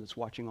person that's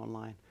watching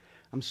online.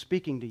 I'm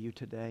speaking to you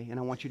today, and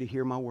I want you to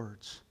hear my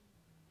words.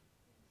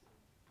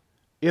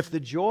 If the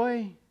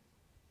joy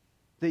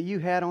that you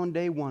had on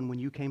day one when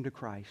you came to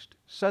Christ,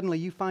 suddenly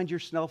you find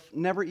yourself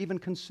never even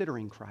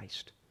considering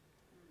Christ.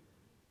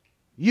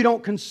 You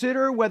don't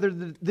consider whether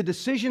the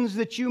decisions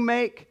that you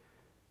make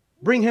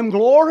bring Him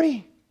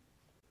glory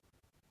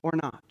or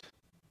not.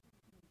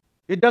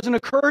 It doesn't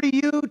occur to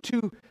you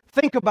to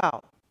think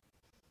about,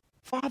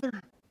 Father,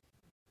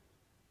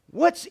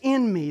 what's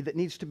in me that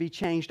needs to be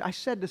changed? I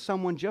said to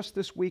someone just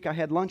this week, I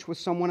had lunch with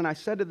someone, and I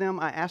said to them,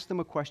 I asked them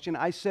a question.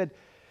 I said,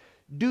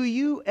 do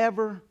you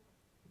ever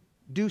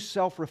do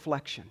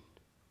self-reflection?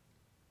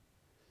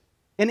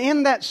 And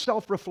in that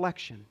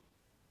self-reflection,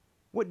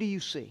 what do you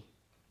see?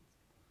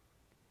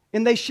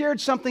 And they shared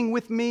something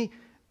with me.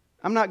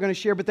 I'm not going to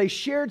share, but they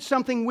shared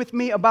something with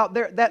me about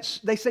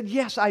they said,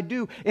 yes, I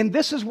do. And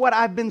this is what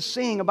I've been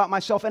seeing about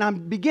myself. And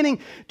I'm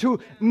beginning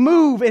to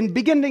move and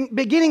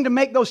beginning to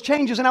make those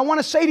changes. And I want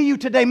to say to you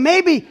today,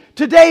 maybe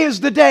today is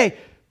the day.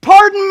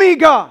 Pardon me,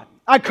 God.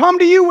 I come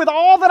to you with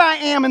all that I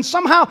am, and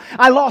somehow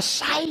I lost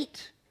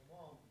sight.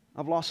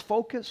 I've lost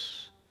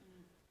focus.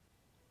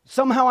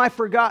 Somehow I've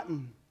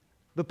forgotten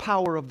the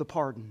power of the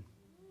pardon.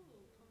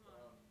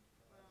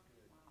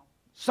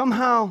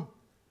 Somehow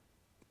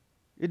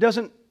it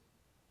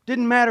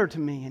didn't matter to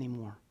me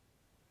anymore.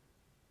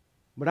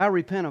 But I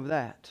repent of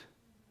that,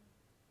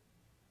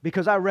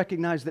 because I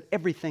recognize that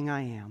everything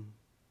I am,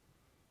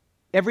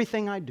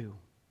 everything I do,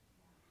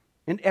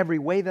 And every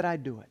way that I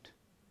do it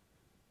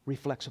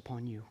reflects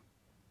upon you.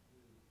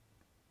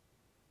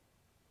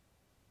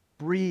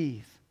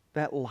 Breathe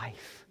that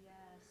life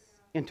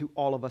into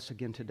all of us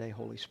again today,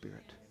 Holy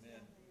Spirit.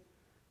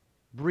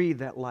 Breathe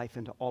that life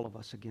into all of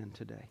us again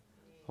today,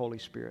 Holy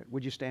Spirit.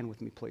 Would you stand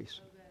with me, please?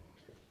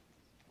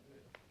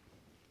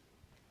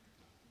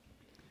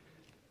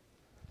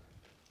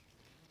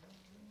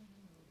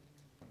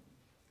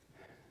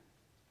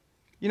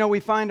 You know, we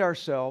find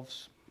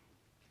ourselves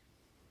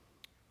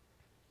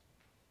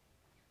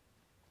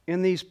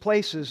in these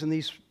places, in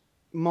these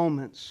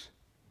moments,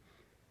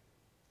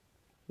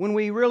 when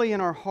we really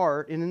in our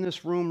heart, and in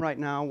this room right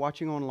now,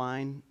 watching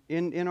online,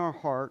 in our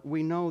heart,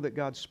 we know that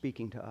God's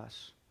speaking to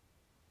us.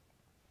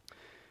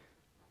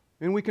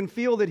 And we can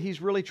feel that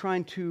He's really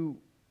trying to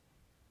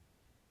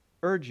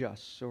urge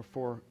us, or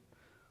for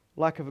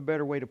lack of a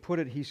better way to put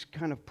it, He's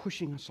kind of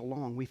pushing us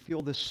along. We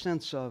feel this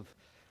sense of,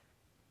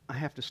 I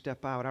have to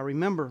step out. I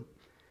remember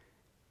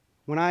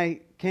when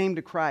I came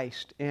to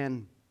Christ,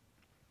 and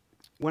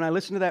when I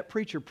listened to that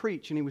preacher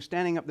preach, and he was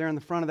standing up there in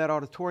the front of that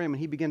auditorium and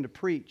he began to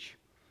preach,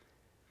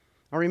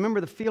 I remember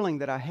the feeling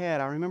that I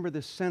had. I remember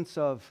this sense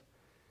of,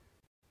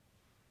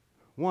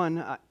 one,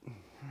 I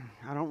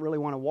don't really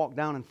want to walk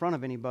down in front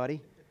of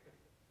anybody.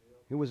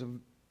 It was a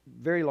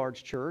very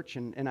large church,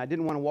 and I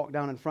didn't want to walk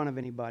down in front of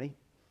anybody.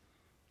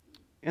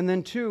 And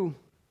then two,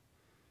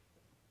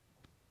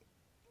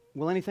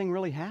 will anything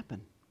really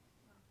happen?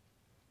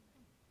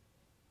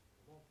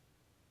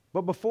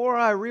 But before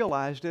I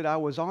realized it, I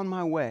was on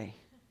my way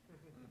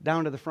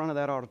down to the front of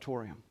that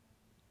auditorium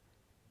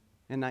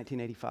in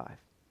 1985.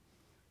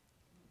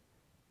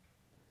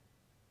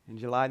 In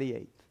July the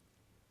 8th.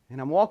 And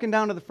I'm walking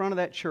down to the front of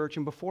that church,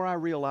 and before I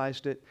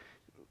realized it,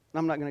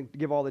 I'm not going to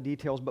give all the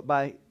details, but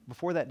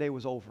before that day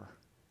was over,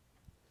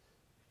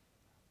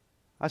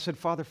 I said,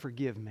 Father,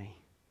 forgive me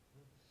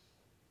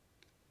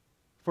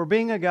for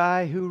being a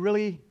guy who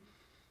really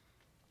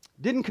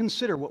didn't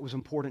consider what was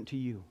important to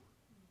you.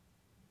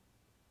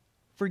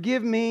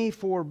 Forgive me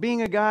for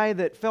being a guy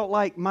that felt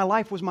like my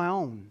life was my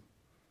own,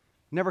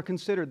 never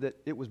considered that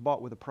it was bought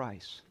with a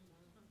price.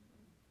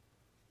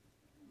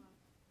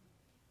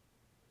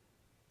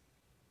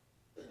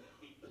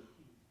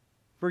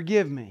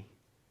 Forgive me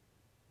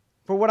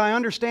for what I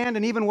understand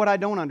and even what I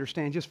don't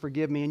understand. Just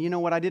forgive me. And you know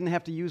what? I didn't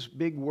have to use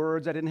big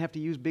words. I didn't have to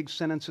use big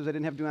sentences. I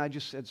didn't have to. I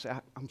just said,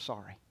 I'm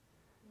sorry.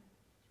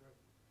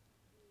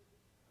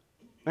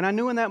 And I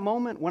knew in that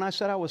moment when I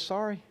said I was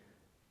sorry,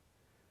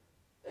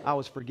 I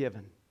was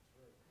forgiven.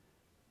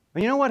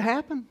 And you know what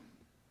happened?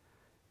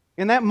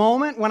 In that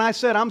moment when I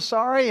said I'm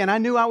sorry and I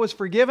knew I was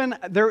forgiven,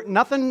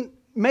 nothing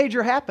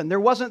major happened. There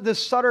wasn't this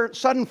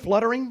sudden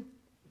fluttering.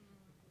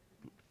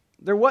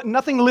 There was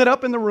nothing lit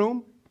up in the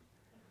room.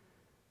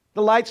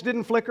 The lights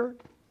didn't flicker.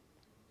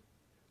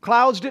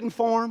 Clouds didn't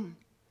form.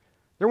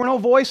 There were no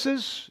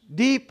voices,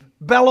 deep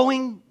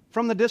bellowing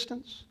from the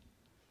distance.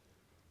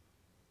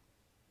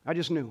 I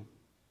just knew.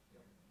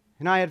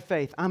 And I had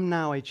faith. I'm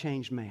now a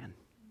changed man.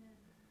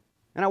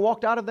 And I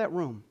walked out of that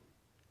room.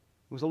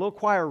 It was a little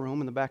choir room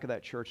in the back of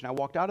that church. And I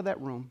walked out of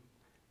that room,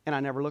 and I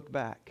never looked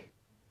back.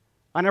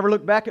 I never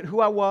looked back at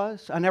who I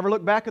was. I never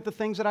looked back at the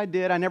things that I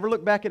did. I never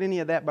looked back at any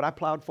of that, but I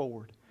plowed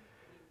forward.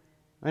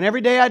 And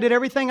every day I did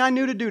everything I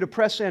knew to do to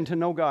press in to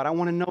know God. I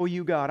want to know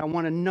you, God. I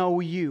want to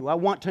know you. I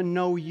want to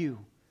know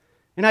you.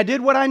 And I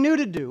did what I knew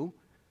to do.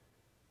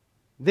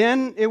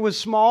 Then it was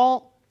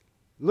small,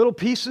 little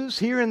pieces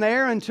here and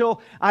there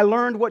until I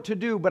learned what to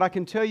do. But I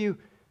can tell you,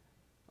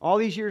 all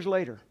these years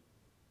later,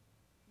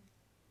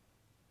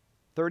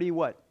 30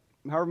 what?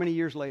 However many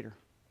years later.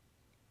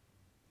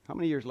 How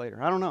many years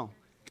later? I don't know.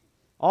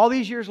 All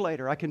these years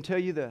later, I can tell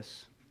you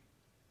this.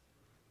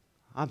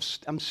 I'm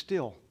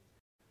still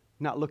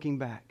not looking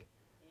back.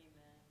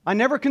 I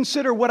never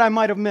consider what I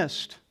might have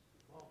missed.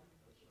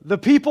 The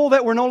people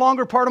that were no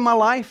longer part of my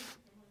life.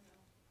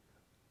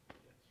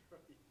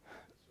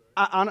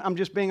 I'm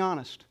just being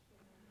honest.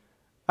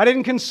 I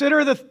didn't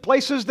consider the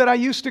places that I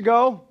used to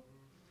go.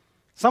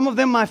 Some of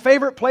them my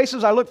favorite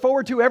places I look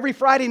forward to every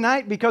Friday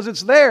night because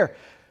it's there.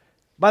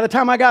 By the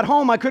time I got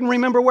home, I couldn't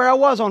remember where I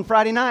was on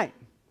Friday night.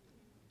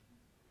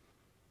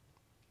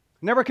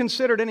 Never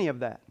considered any of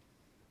that.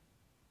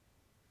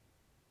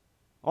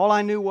 All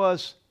I knew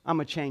was, I'm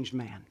a changed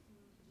man.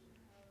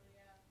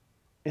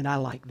 And I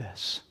like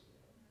this.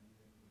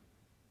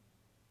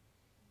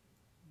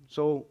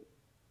 So,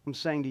 I'm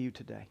saying to you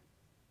today,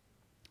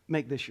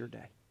 make this your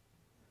day.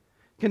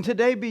 Can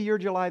today be your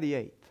July the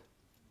 8th?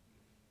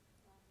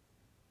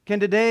 Can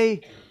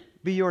today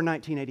be your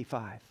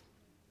 1985?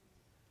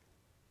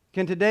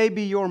 Can today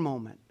be your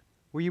moment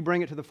where you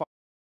bring it to the Father?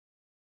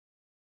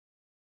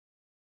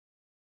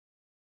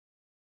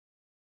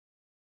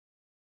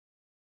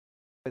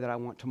 That I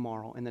want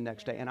tomorrow and the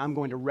next day, and I'm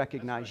going to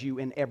recognize you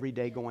in every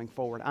day going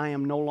forward. I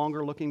am no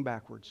longer looking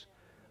backwards.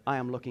 I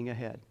am looking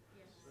ahead.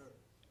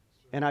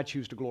 And I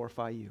choose to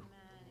glorify you.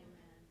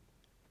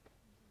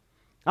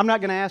 I'm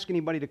not going to ask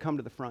anybody to come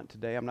to the front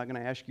today. I'm not going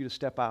to ask you to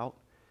step out.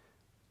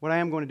 What I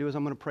am going to do is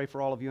I'm going to pray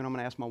for all of you, and I'm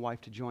going to ask my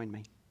wife to join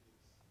me.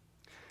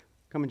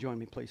 Come and join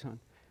me, please, hon.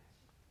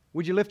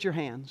 Would you lift your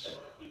hands?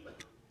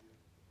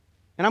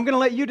 And I'm going to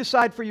let you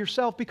decide for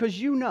yourself because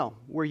you know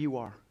where you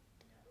are.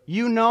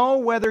 You know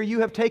whether you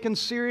have taken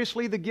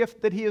seriously the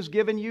gift that He has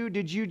given you.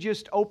 Did you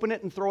just open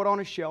it and throw it on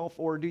a shelf,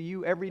 or do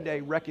you every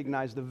day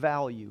recognize the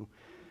value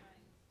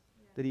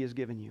that He has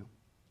given you?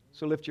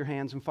 So lift your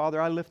hands. And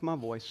Father, I lift my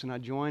voice and I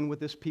join with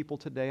this people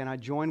today, and I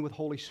join with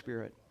Holy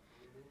Spirit.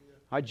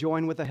 I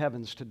join with the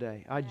heavens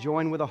today. I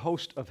join with a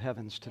host of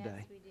heavens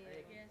today.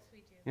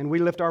 And we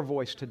lift our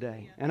voice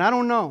today. And I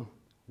don't know,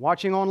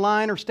 watching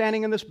online or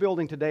standing in this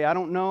building today, I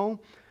don't know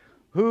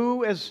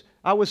who, as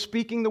I was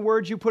speaking the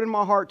words you put in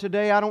my heart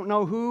today, I don't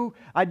know who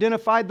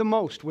identified the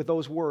most with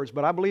those words,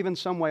 but I believe in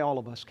some way all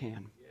of us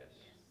can.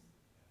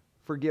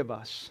 Forgive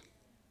us.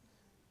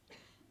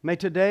 May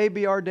today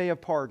be our day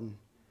of pardon.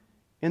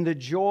 In the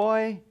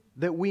joy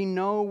that we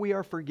know we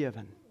are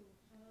forgiven.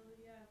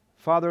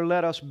 Father,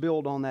 let us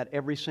build on that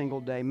every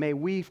single day. May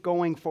we,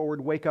 going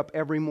forward, wake up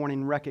every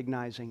morning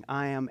recognizing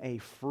I am a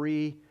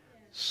free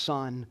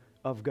son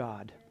of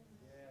God.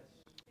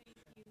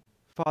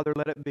 Father,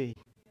 let it be.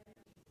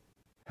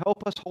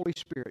 Help us, Holy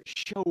Spirit.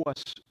 Show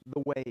us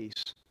the ways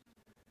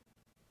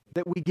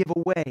that we give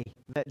away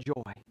that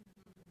joy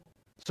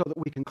so that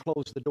we can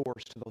close the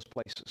doors to those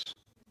places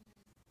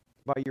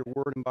by your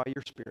word and by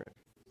your Spirit.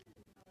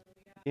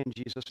 In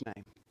Jesus'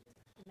 name,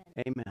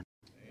 amen.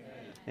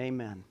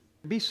 Amen.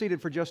 Be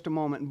seated for just a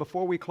moment. And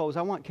before we close,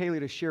 I want Kaylee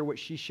to share what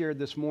she shared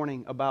this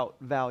morning about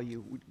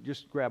value.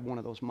 Just grab one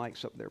of those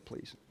mics up there,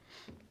 please.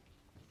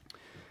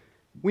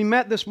 We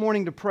met this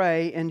morning to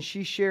pray, and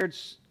she shared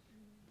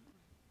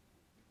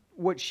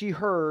what she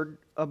heard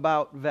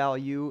about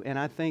value, and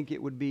I think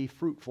it would be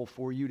fruitful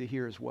for you to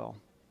hear as well.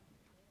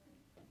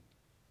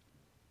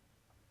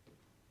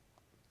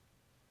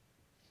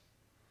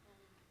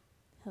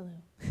 Hello.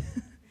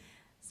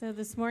 So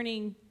this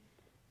morning,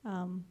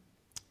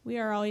 we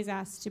are always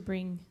asked to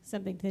bring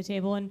something to the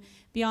table, and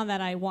beyond that,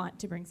 I want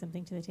to bring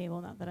something to the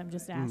table, not that I'm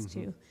just asked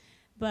to,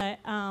 but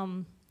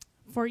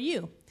for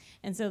you.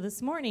 And so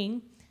this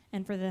morning,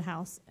 and for the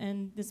house,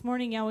 and this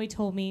morning Yahweh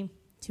told me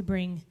to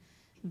bring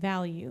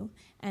value,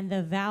 and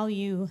the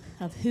value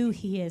of who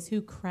He is,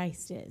 who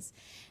Christ is.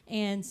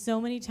 And so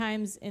many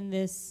times in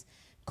this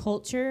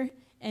culture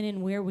and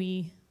in where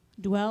we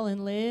dwell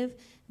and live,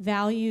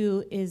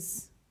 value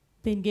is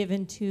been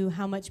given to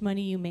how much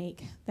money you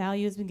make.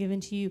 Value has been given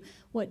to you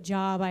what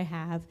job I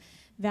have.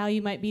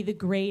 Value might be the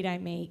grade I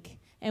make.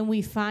 And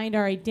we find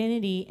our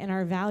identity and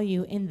our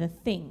value in the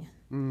thing.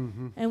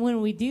 Mm-hmm. And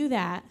when we do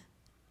that,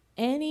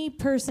 any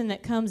person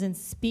that comes and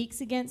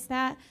speaks against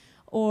that,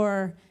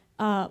 or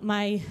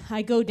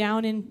I go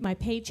down in my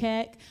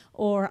paycheck,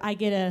 or I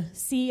get a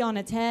C on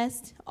a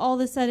test, all of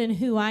a sudden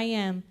who I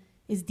am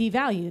is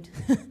devalued.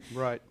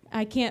 Right.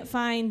 I can't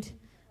find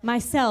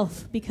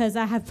myself because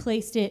I have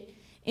placed it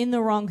in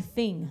the wrong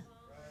thing.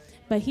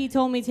 But He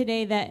told me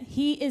today that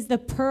He is the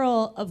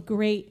pearl of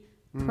great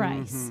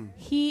price. Mm-hmm.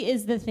 He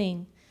is the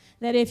thing.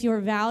 That if your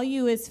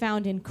value is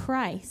found in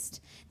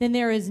Christ, then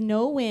there is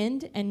no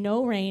wind and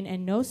no rain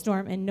and no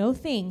storm and no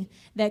thing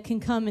that can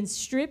come and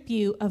strip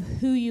you of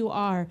who you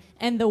are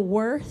and the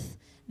worth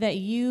that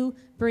you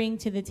bring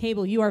to the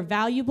table. You are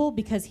valuable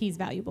because He's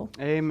valuable.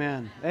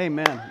 Amen.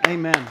 Amen.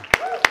 Amen.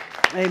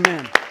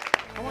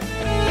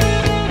 Amen.